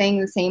end up saying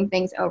the same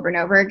things over and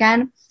over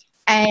again.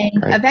 And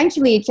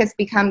eventually it just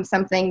becomes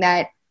something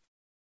that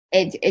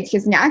it's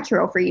just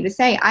natural for you to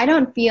say. I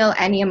don't feel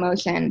any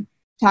emotion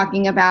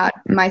talking about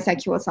my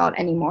sexual assault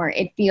anymore.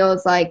 It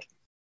feels like,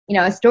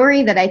 a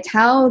story that I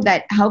tell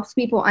that helps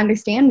people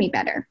understand me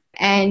better.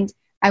 And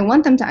I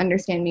want them to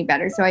understand me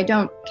better. So I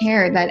don't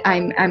care that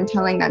I'm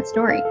telling that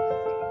story.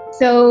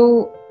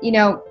 So,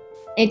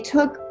 it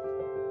took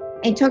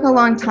a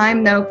long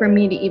time though for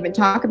me to even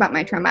talk about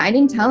my trauma. I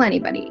didn't tell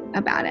anybody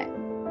about it,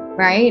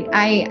 right?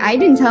 I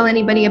didn't tell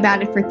anybody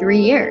about it for 3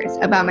 years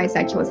about my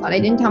sexual assault.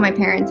 I didn't tell my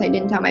parents. I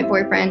didn't tell my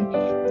boyfriend.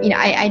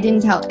 I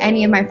didn't tell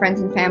any of my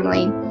friends and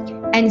family.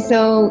 And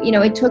so,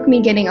 it took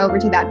me getting over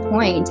to that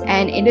point,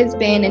 and it has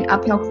been an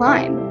uphill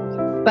climb.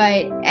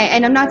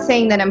 And I'm not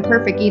saying that I'm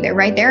perfect either,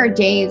 right? There are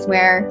days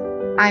where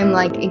I'm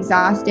like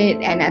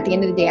exhausted, and at the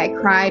end of the day I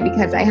cry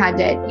because I had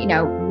to,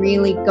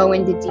 really go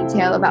into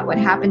detail about what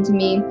happened to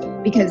me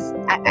because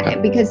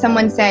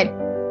someone said,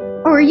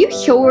 "Oh, are you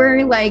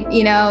sure?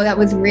 That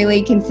was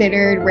really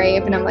considered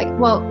rape?" And I'm like,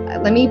 "Well,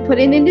 let me put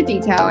it into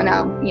detail, and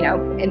I'll,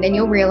 and then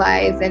you'll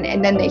realize."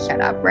 And then they shut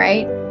up,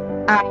 right?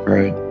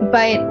 Right.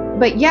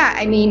 But yeah,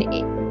 I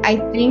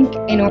think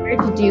in order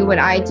to do what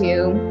I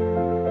do,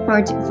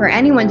 or for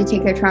anyone to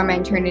take their trauma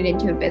and turn it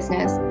into a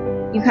business,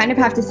 you kind of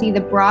have to see the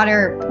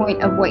broader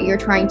point of what you're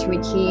trying to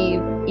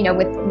achieve,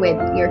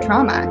 with your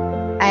trauma.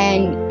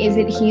 And is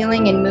it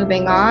healing and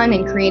moving on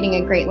and creating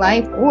a great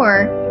life,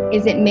 or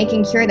is it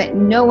making sure that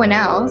no one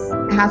else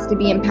has to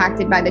be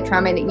impacted by the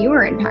trauma that you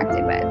were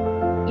impacted with?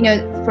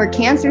 For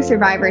cancer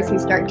survivors who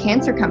start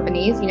cancer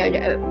companies,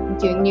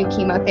 doing new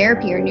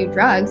chemotherapy or new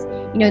drugs,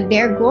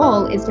 their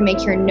goal is to make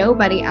sure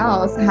nobody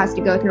else has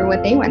to go through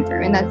what they went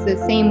through. And that's the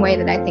same way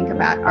that I think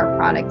about our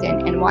product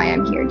and why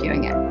I'm here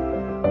doing it.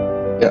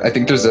 Yeah, I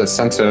think there's a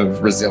sense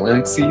of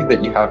resiliency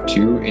that you have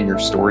too in your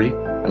story.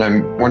 And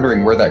I'm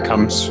wondering where that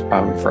comes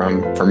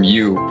from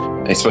you,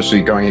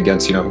 especially going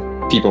against,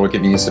 people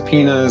giving you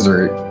subpoenas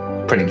or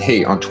putting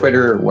hate on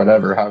Twitter or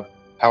whatever.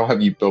 How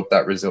have you built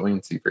that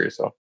resiliency for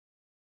yourself?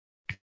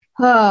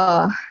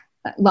 Oh,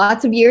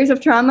 lots of years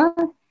of trauma.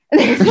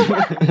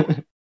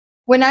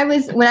 When I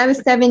was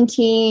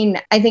 17,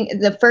 I think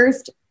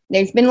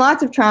there's been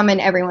lots of trauma in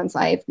everyone's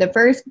life. The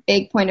first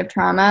big point of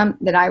trauma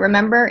that I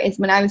remember is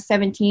when I was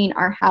 17,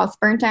 our house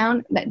burnt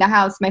down, the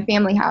house, my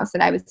family house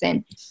that I was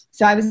in.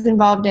 So I was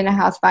involved in a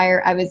house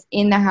fire. I was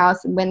in the house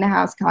when the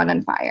house caught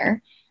on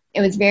fire.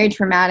 It was very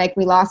traumatic.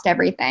 We lost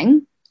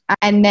everything.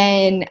 And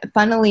then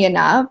funnily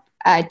enough,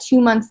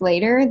 2 months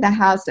later, the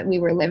house that we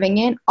were living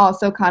in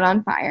also caught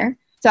on fire.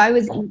 So I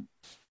was,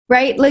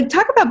 right,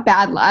 talk about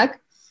bad luck.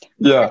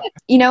 Yeah.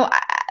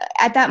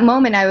 At that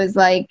moment, I was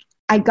like,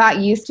 I got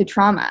used to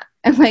trauma.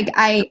 And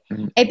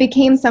it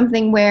became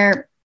something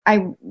where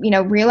I,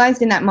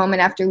 realized in that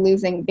moment after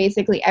losing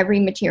basically every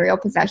material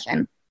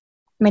possession.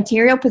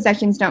 Material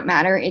possessions don't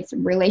matter. It's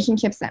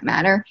relationships that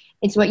matter.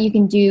 It's what you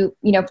can do,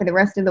 for the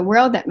rest of the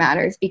world that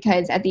matters.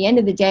 Because at the end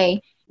of the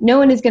day, no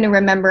one is going to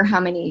remember how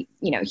many,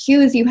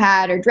 shoes you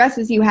had or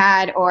dresses you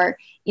had or,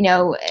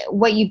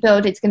 what you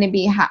built. It's going to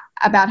be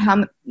about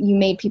how you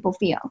made people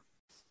feel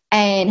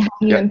and how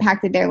you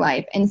impacted their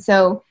life. And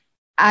so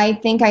I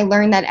think I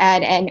learned that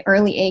at an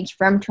early age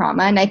from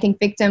trauma. And I think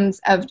victims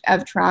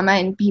of trauma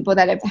and people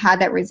that have had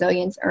that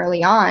resilience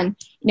early on,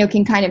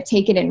 can kind of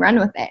take it and run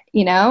with it,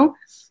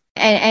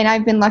 And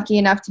I've been lucky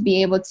enough to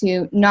be able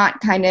to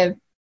not kind of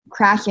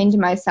crash into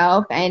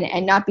myself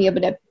and not be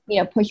able to,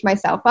 push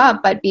myself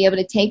up, but be able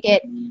to take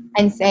it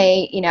and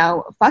say,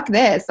 fuck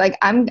this.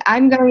 I'm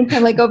going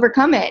to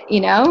overcome it,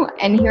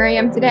 and here I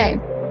am today.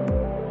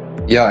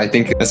 Yeah, I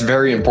think it's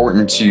very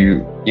important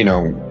to,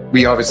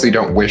 we obviously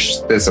don't wish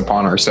this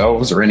upon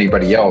ourselves or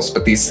anybody else,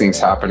 but these things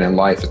happen in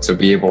life. And to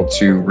be able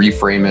to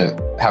reframe it,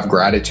 have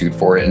gratitude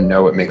for it, and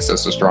know it makes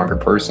us a stronger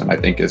person, I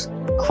think is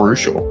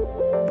crucial.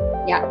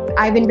 Yeah,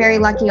 I've been very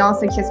lucky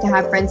also just to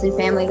have friends and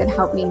family that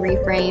helped me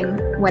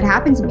reframe what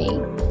happened to me.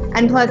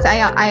 And plus,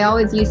 I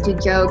always used to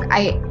joke,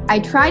 I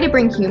try to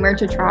bring humor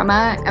to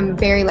trauma. I'm a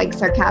very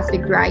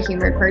sarcastic, dry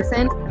humored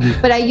person.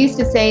 But I used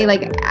to say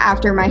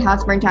after my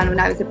house burnt down when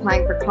I was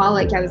applying for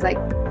college, I was like,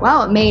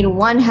 well, it made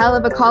one hell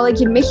of a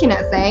college admission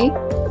essay.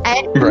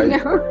 And,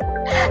 right.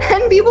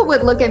 And people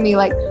would look at me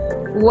like,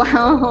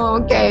 wow,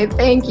 okay,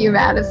 thank you,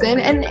 Madison.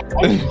 And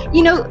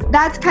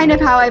that's kind of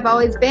how I've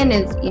always been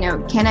is,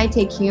 can I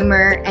take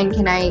humor and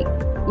can I,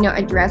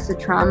 address the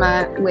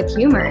trauma with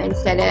humor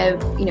instead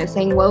of,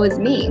 saying, woe is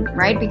me,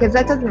 right? Because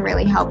that doesn't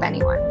really help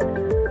anyone.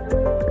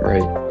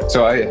 Right.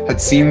 So I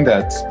had seen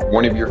that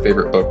one of your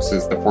favorite books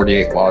is The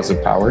 48 Laws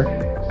of Power.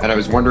 And I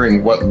was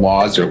wondering what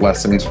laws or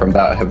lessons from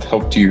that have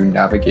helped you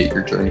navigate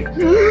your journey.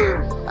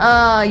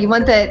 Oh, you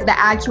want the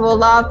actual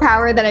law of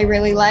power that I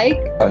really like?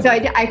 So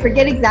I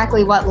forget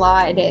exactly what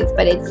law it is,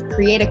 but it's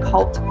create a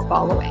cult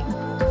following.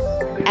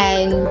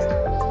 And,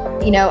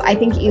 I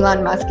think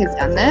Elon Musk has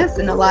done this,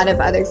 and a lot of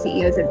other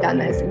CEOs have done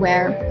this,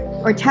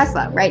 or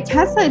Tesla, right?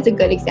 Tesla is a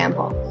good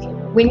example.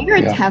 When you're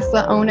a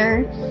Tesla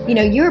owner,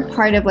 you're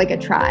part of like a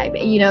tribe.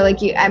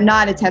 I'm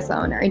not a Tesla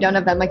owner. I don't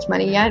have that much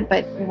money yet,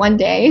 but one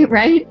day,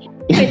 right?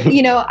 But,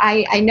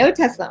 I know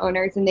Tesla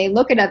owners, and they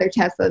look at other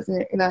Teslas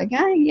and they're like,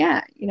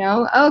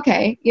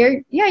 okay,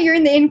 you're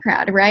in the in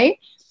crowd, right?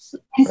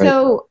 And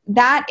so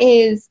that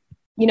is,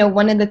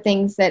 one of the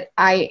things that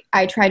I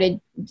try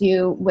to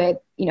do with,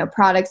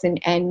 products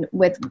and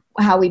with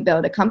how we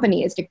build a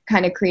company is to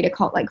kind of create a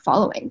cult-like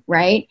following,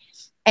 right?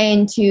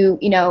 And to,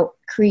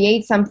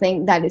 create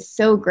something that is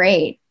so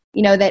great,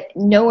 that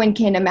no one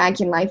can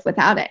imagine life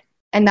without it.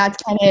 And that's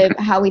kind of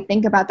how we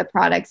think about the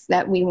products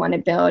that we want to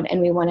build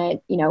and we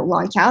want to,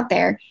 launch out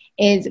there,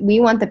 is we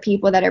want the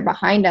people that are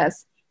behind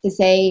us to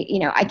say,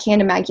 I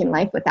can't imagine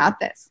life without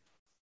this.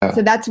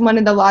 So that's one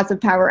of the laws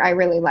of power I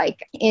really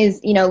like,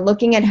 is,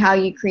 looking at how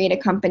you create a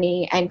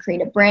company and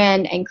create a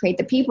brand and create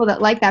the people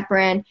that like that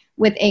brand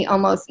with a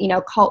almost,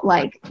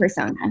 cult-like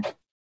persona.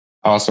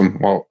 Awesome.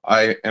 Well,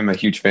 I am a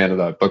huge fan of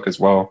that book as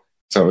well.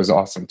 So it was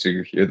awesome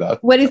to hear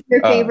that. What is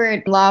your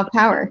favorite law of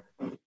power?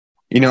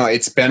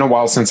 It's been a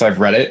while since I've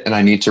read it, and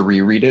I need to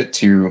reread it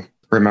to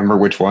remember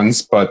which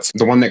ones. But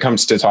the one that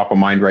comes to top of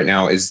mind right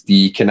now is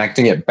the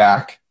connecting it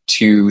back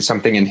to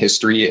something in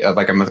history,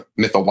 like a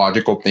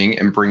mythological thing,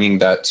 and bringing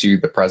that to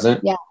the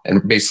present,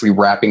 and basically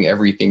wrapping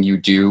everything you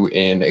do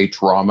in a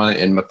drama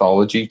and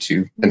mythology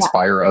to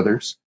inspire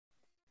others.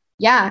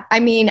 Yeah, I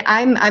mean,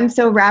 I'm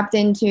so wrapped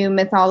into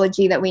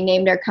mythology that we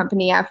named our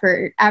company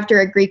after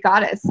a Greek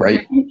goddess.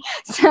 Right.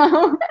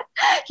 So,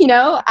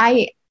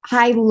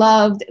 I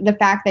loved the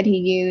fact that he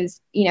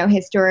used,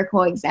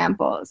 historical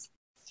examples.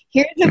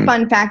 Here's a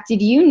fun fact.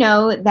 Did you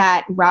know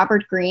that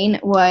Robert Greene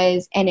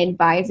was an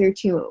advisor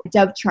to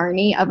Dov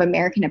Charney of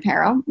American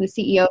Apparel, the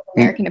CEO of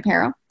American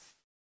Apparel?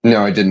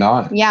 No, I did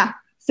not. Yeah.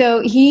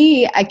 So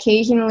he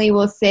occasionally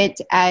will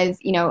sit as,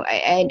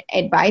 an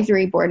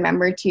advisory board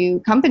member to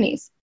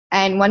companies.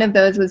 And one of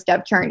those was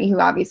Dov Charney, who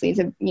obviously is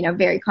a,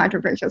 very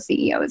controversial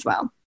CEO as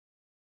well.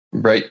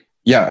 Right.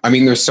 Yeah. I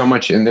mean, there's so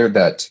much in there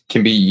that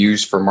can be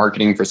used for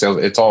marketing, for sales.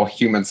 It's all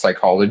human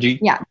psychology.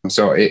 Yeah.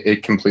 So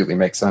it completely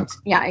makes sense.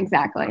 Yeah,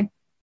 exactly.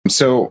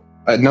 So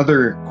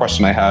another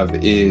question I have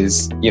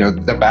is,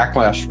 the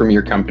backlash from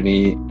your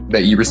company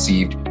that you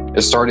received,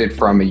 it started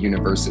from a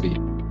university,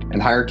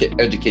 and higher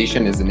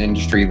education is an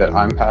industry that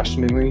I'm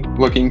passionately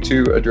looking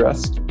to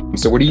address.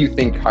 So what do you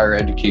think higher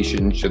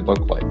education should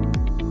look like?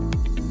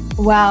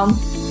 Well,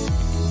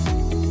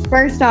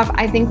 first off,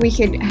 I think we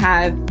should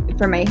have,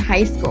 from a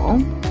high school,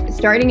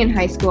 starting in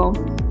high school,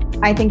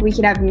 I think we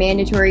should have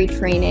mandatory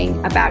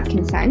training about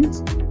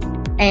consent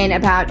and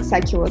about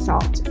sexual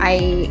assault.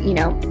 I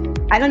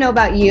don't know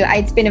about you.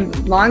 It's been a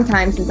long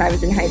time since I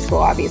was in high school,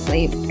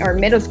 obviously, or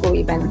middle school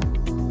even.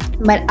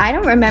 But I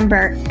don't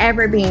remember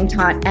ever being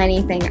taught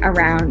anything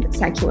around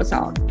sexual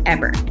assault,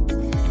 ever.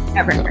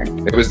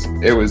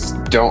 It was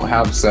don't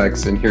have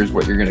sex, and here's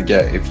what you're going to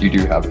get if you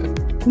do have it.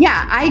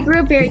 Yeah, I grew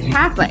up very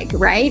Catholic,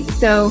 right?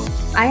 So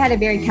I had a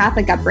very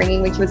Catholic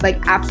upbringing, which was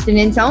like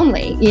abstinence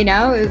only, It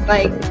was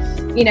like,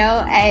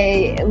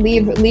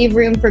 leave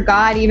room for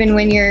God even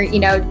when you're,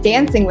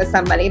 dancing with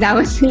somebody. That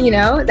was,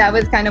 that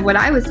was kind of what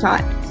I was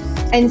taught.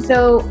 And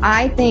so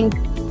I think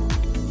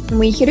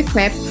we should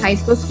equip high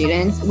school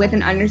students with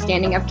an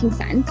understanding of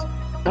consent,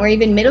 or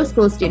even middle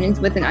school students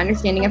with an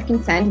understanding of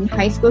consent, and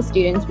high school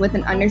students with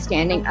an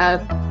understanding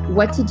of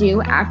what to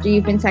do after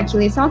you've been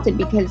sexually assaulted,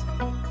 because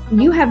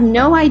you have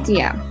no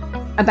idea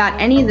about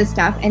any of this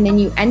stuff, and then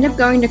you end up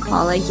going to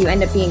college, you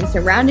end up being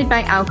surrounded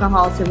by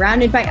alcohol,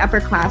 surrounded by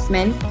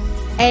upperclassmen,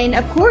 and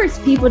of course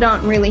people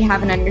don't really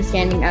have an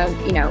understanding of,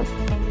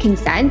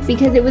 consent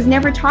because it was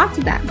never taught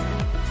to them.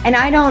 And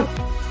I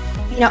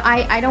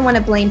don't want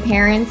to blame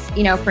parents,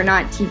 for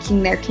not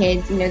teaching their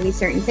kids, these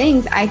certain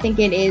things. I think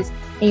it is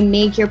a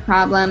major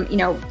problem,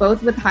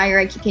 both with higher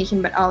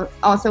education, but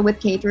also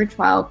with K through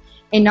 12,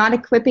 and not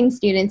equipping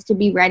students to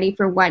be ready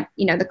for what,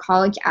 the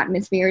college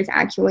atmosphere is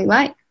actually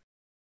like.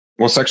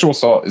 Well, sexual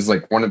assault is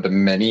like one of the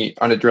many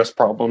unaddressed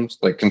problems,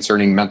 like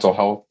concerning mental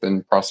health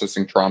and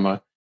processing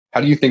trauma.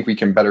 How do you think we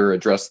can better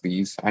address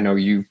these? I know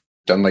you've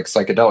done like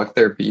psychedelic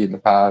therapy in the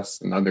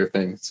past and other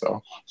things.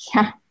 So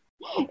yeah,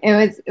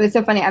 it was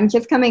so funny. I'm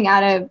just coming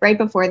out of, right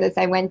before this,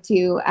 I went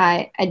to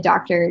a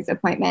doctor's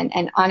appointment,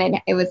 and on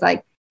it, it was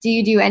like, do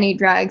you do any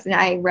drugs? And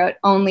I wrote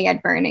only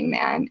at Burning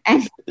Man.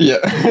 And yeah,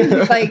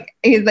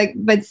 he's like,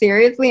 but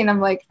seriously? And I'm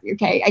like,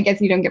 okay, I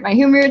guess you don't get my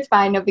humor. It's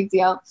fine. No big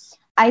deal.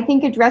 I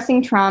think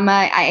addressing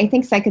trauma, I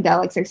think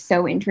psychedelics are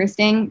so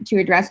interesting to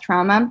address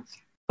trauma,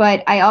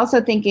 But I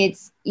also think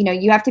it's,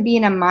 you have to be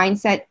in a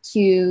mindset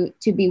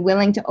to be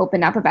willing to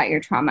open up about your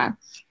trauma.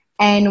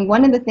 And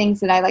one of the things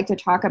that I like to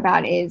talk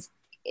about is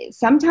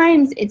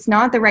sometimes it's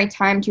not the right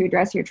time to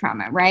address your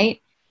trauma, right?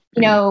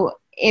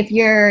 If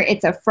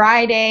it's a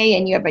Friday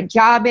and you have a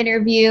job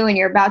interview and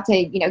you're about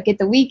to, get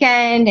the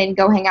weekend and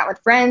go hang out with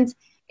friends,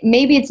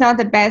 maybe it's not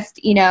the best,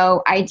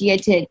 idea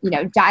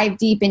to, dive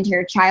deep into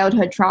your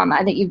childhood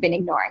trauma that you've been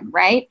ignoring,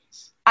 right?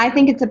 I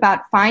think it's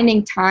about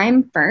finding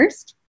time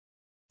first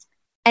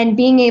and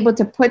being able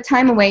to put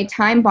time away,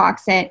 time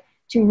box it,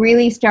 to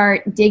really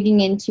start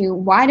digging into,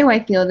 why do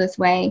I feel this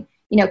way?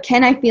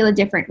 Can I feel a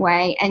different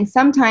way? And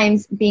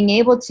sometimes being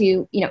able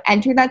to,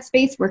 enter that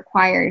space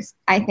requires,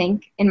 I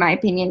think, in my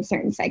opinion,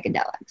 certain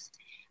psychedelics.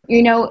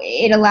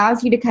 It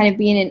allows you to kind of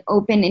be in an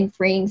open and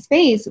freeing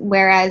space,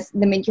 whereas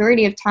the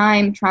majority of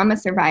time, trauma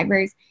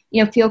survivors,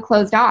 feel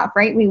closed off,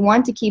 right? We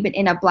want to keep it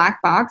in a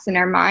black box in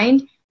our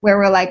mind where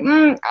we're like,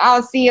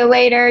 I'll see you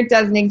later, it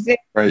doesn't exist,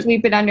 right.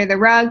 Sweep it under the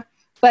rug.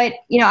 But,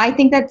 I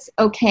think that's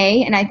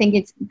okay, and I think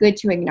it's good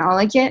to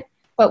acknowledge it.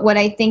 But what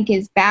I think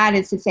is bad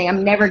is to say,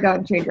 I'm never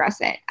going to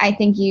address it. I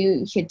think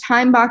you should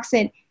time box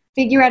it,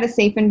 figure out a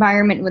safe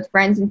environment with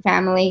friends and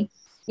family,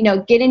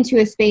 get into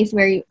a space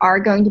where you are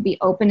going to be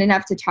open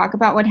enough to talk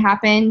about what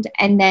happened,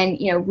 and then,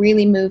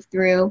 really move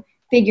through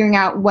figuring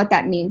out what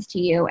that means to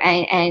you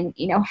and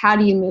how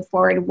do you move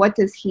forward? What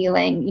does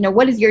healing,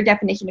 what is your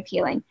definition of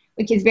healing,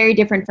 which is very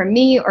different from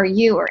me or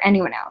you or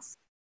anyone else.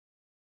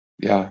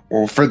 Yeah.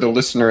 Well, for the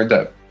listener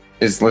that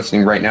is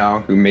listening right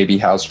now who maybe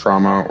has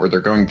trauma or they're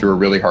going through a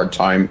really hard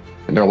time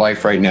in their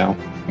life right now,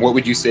 what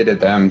would you say to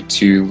them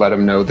to let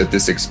them know that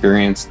this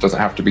experience doesn't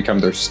have to become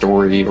their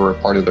story or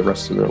a part of the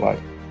rest of their life?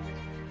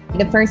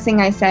 The first thing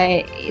I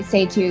say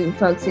to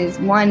folks is,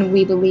 one,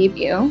 we believe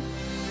you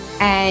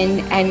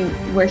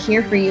and we're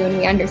here for you and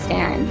we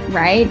understand,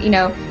 right?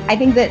 I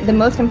think that the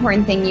most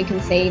important thing you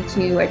can say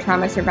to a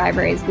trauma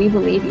survivor is, we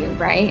believe you,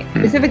 right? Mm-hmm.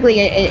 Specifically,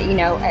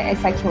 a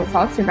sexual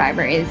assault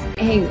survivor is,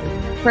 hey,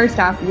 first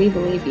off, we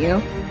believe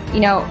you.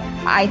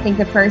 I think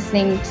the first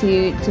thing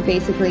to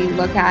basically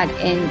look at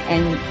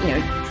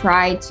and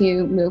try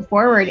to move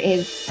forward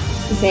is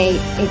to say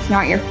it's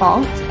not your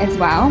fault as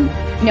well.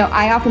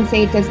 I often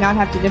say it does not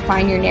have to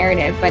define your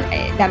narrative, but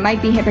that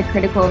might be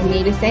hypocritical of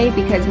me to say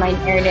because my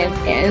narrative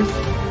is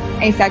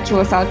a sexual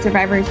assault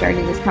survivor who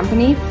started this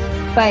company.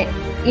 But,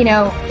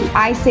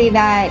 I say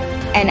that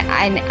and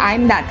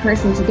I'm that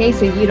person today,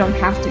 so you don't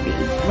have to be,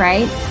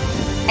 right?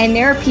 And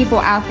there are people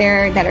out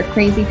there that are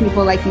crazy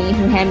people like me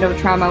who handle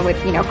trauma with,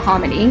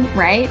 comedy,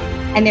 right?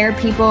 And there are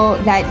people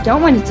that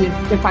don't want to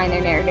define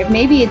their narrative.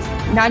 Maybe it's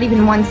not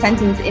even one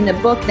sentence in the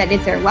book that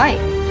it's their life.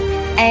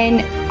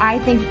 And I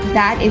think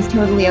that is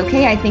totally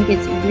okay. I think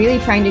it's really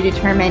trying to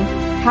determine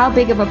how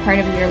big of a part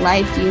of your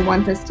life do you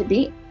want this to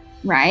be,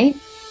 right?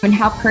 And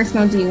how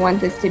personal do you want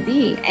this to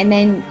be? And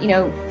then,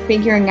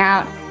 figuring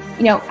out,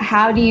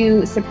 how do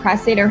you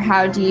suppress it or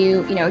how do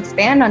you,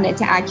 expand on it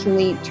to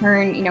actually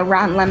turn,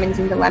 rotten lemons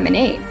into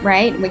lemonade,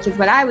 right? Which is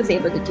what I was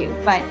able to do.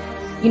 But,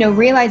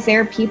 realize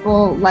there are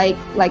people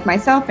like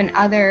myself and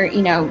other,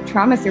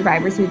 trauma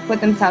survivors who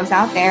put themselves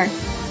out there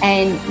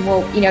and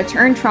will,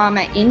 turn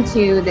trauma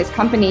into this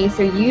company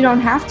so you don't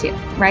have to,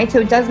 right? So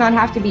it does not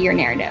have to be your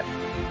narrative.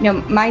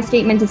 My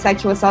statement to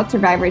sexual assault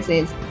survivors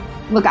is,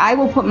 look, I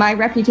will put my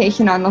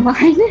reputation on the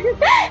line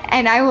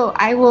and I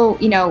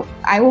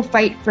will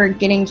fight for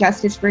getting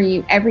justice for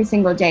you every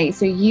single day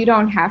so you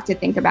don't have to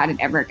think about it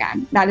ever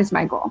again. That is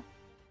my goal.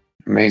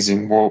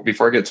 Amazing. Well,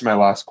 before I get to my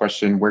last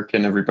question, where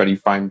can everybody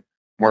find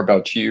more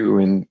about you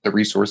and the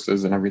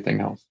resources and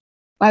everything else?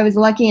 Well, I was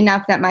lucky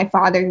enough that my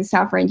father, the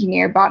software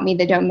engineer, bought me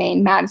the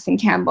domain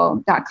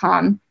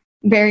MadisonCampbell.com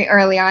very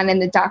early on in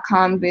the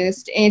 .com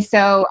boost. And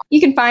so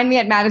you can find me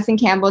at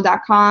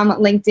MadisonCampbell.com,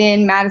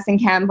 LinkedIn, Madison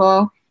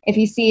Campbell. If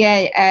you see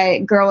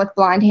a girl with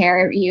blonde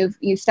hair, you've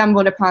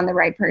stumbled upon the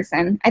right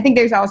person. I think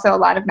there's also a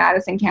lot of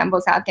Madison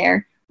Campbells out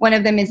there. One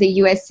of them is a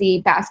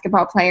USC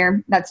basketball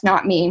player. That's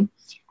not me.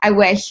 I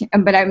wish,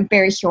 but I'm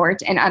very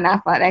short and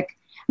unathletic.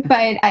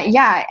 But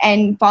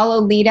and follow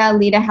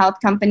Leda Health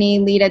Company,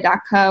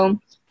 Leda.co.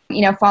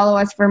 Follow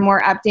us for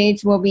more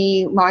updates. We'll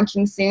be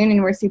launching soon,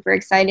 and we're super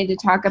excited to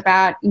talk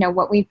about,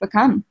 what we've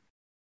become.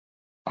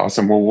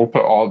 Awesome. Well, we'll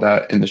put all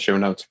that in the show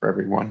notes for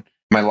everyone.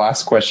 My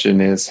last question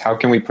is, how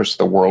can we push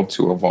the world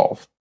to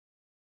evolve?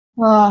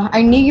 Well,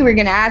 I knew you were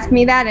going to ask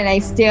me that, and I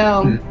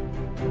still,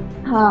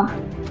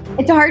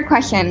 it's a hard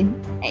question,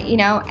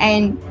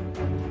 and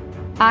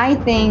I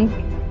think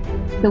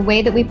the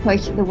way that we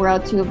push the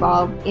world to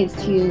evolve is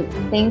to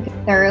think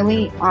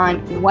thoroughly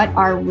on what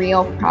are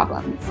real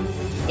problems.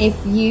 If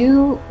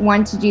you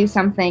want to do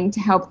something to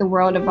help the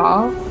world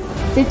evolve,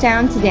 sit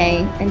down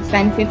today and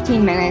spend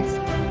 15 minutes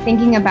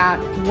thinking about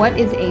what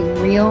is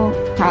a real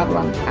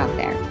problem out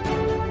there.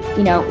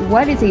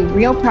 What is a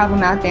real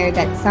problem out there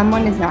that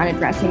someone is not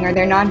addressing, or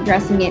they're not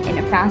addressing it in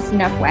a fast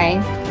enough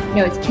way?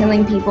 It's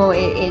killing people.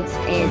 It's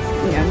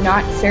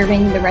not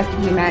serving the rest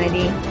of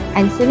humanity.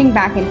 and sitting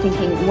back and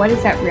thinking, what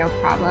is that real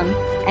problem?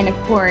 And of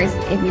course,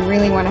 if you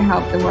really want to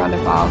help the world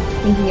evolve,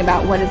 thinking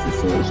about what is the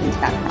solution to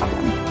that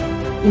problem.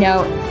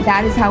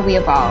 That is how we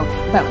evolve.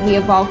 But we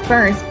evolve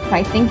first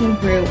by thinking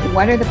through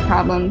what are the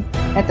problems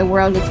that the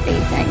world is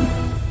facing,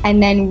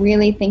 and then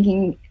really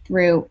thinking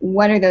through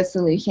what are those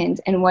solutions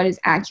and what is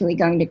actually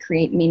going to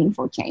create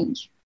meaningful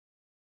change.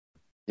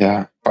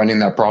 Yeah, finding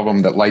that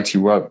problem that lights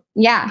you up.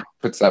 Yeah.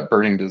 Puts that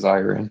burning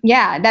desire in.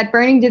 Yeah, that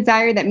burning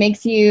desire that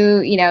makes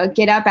you,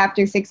 get up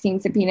after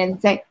 16 subpoenas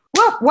and say,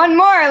 whoop, one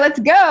more, let's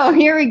go.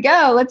 Here we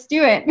go. Let's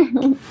do it.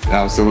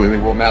 Absolutely.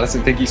 Well,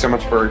 Madison, thank you so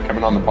much for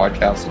coming on the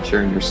podcast and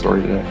sharing your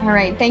story today. All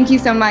right. Thank you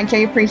so much. I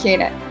appreciate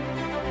it.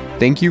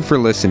 Thank you for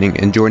listening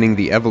and joining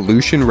the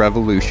Evolution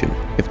Revolution.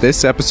 If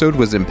this episode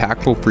was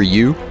impactful for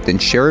you, then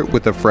share it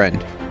with a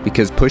friend,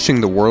 because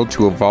pushing the world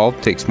to evolve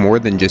takes more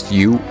than just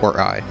you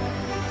or I.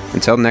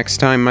 Until next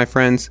time, my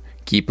friends,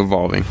 keep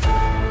evolving.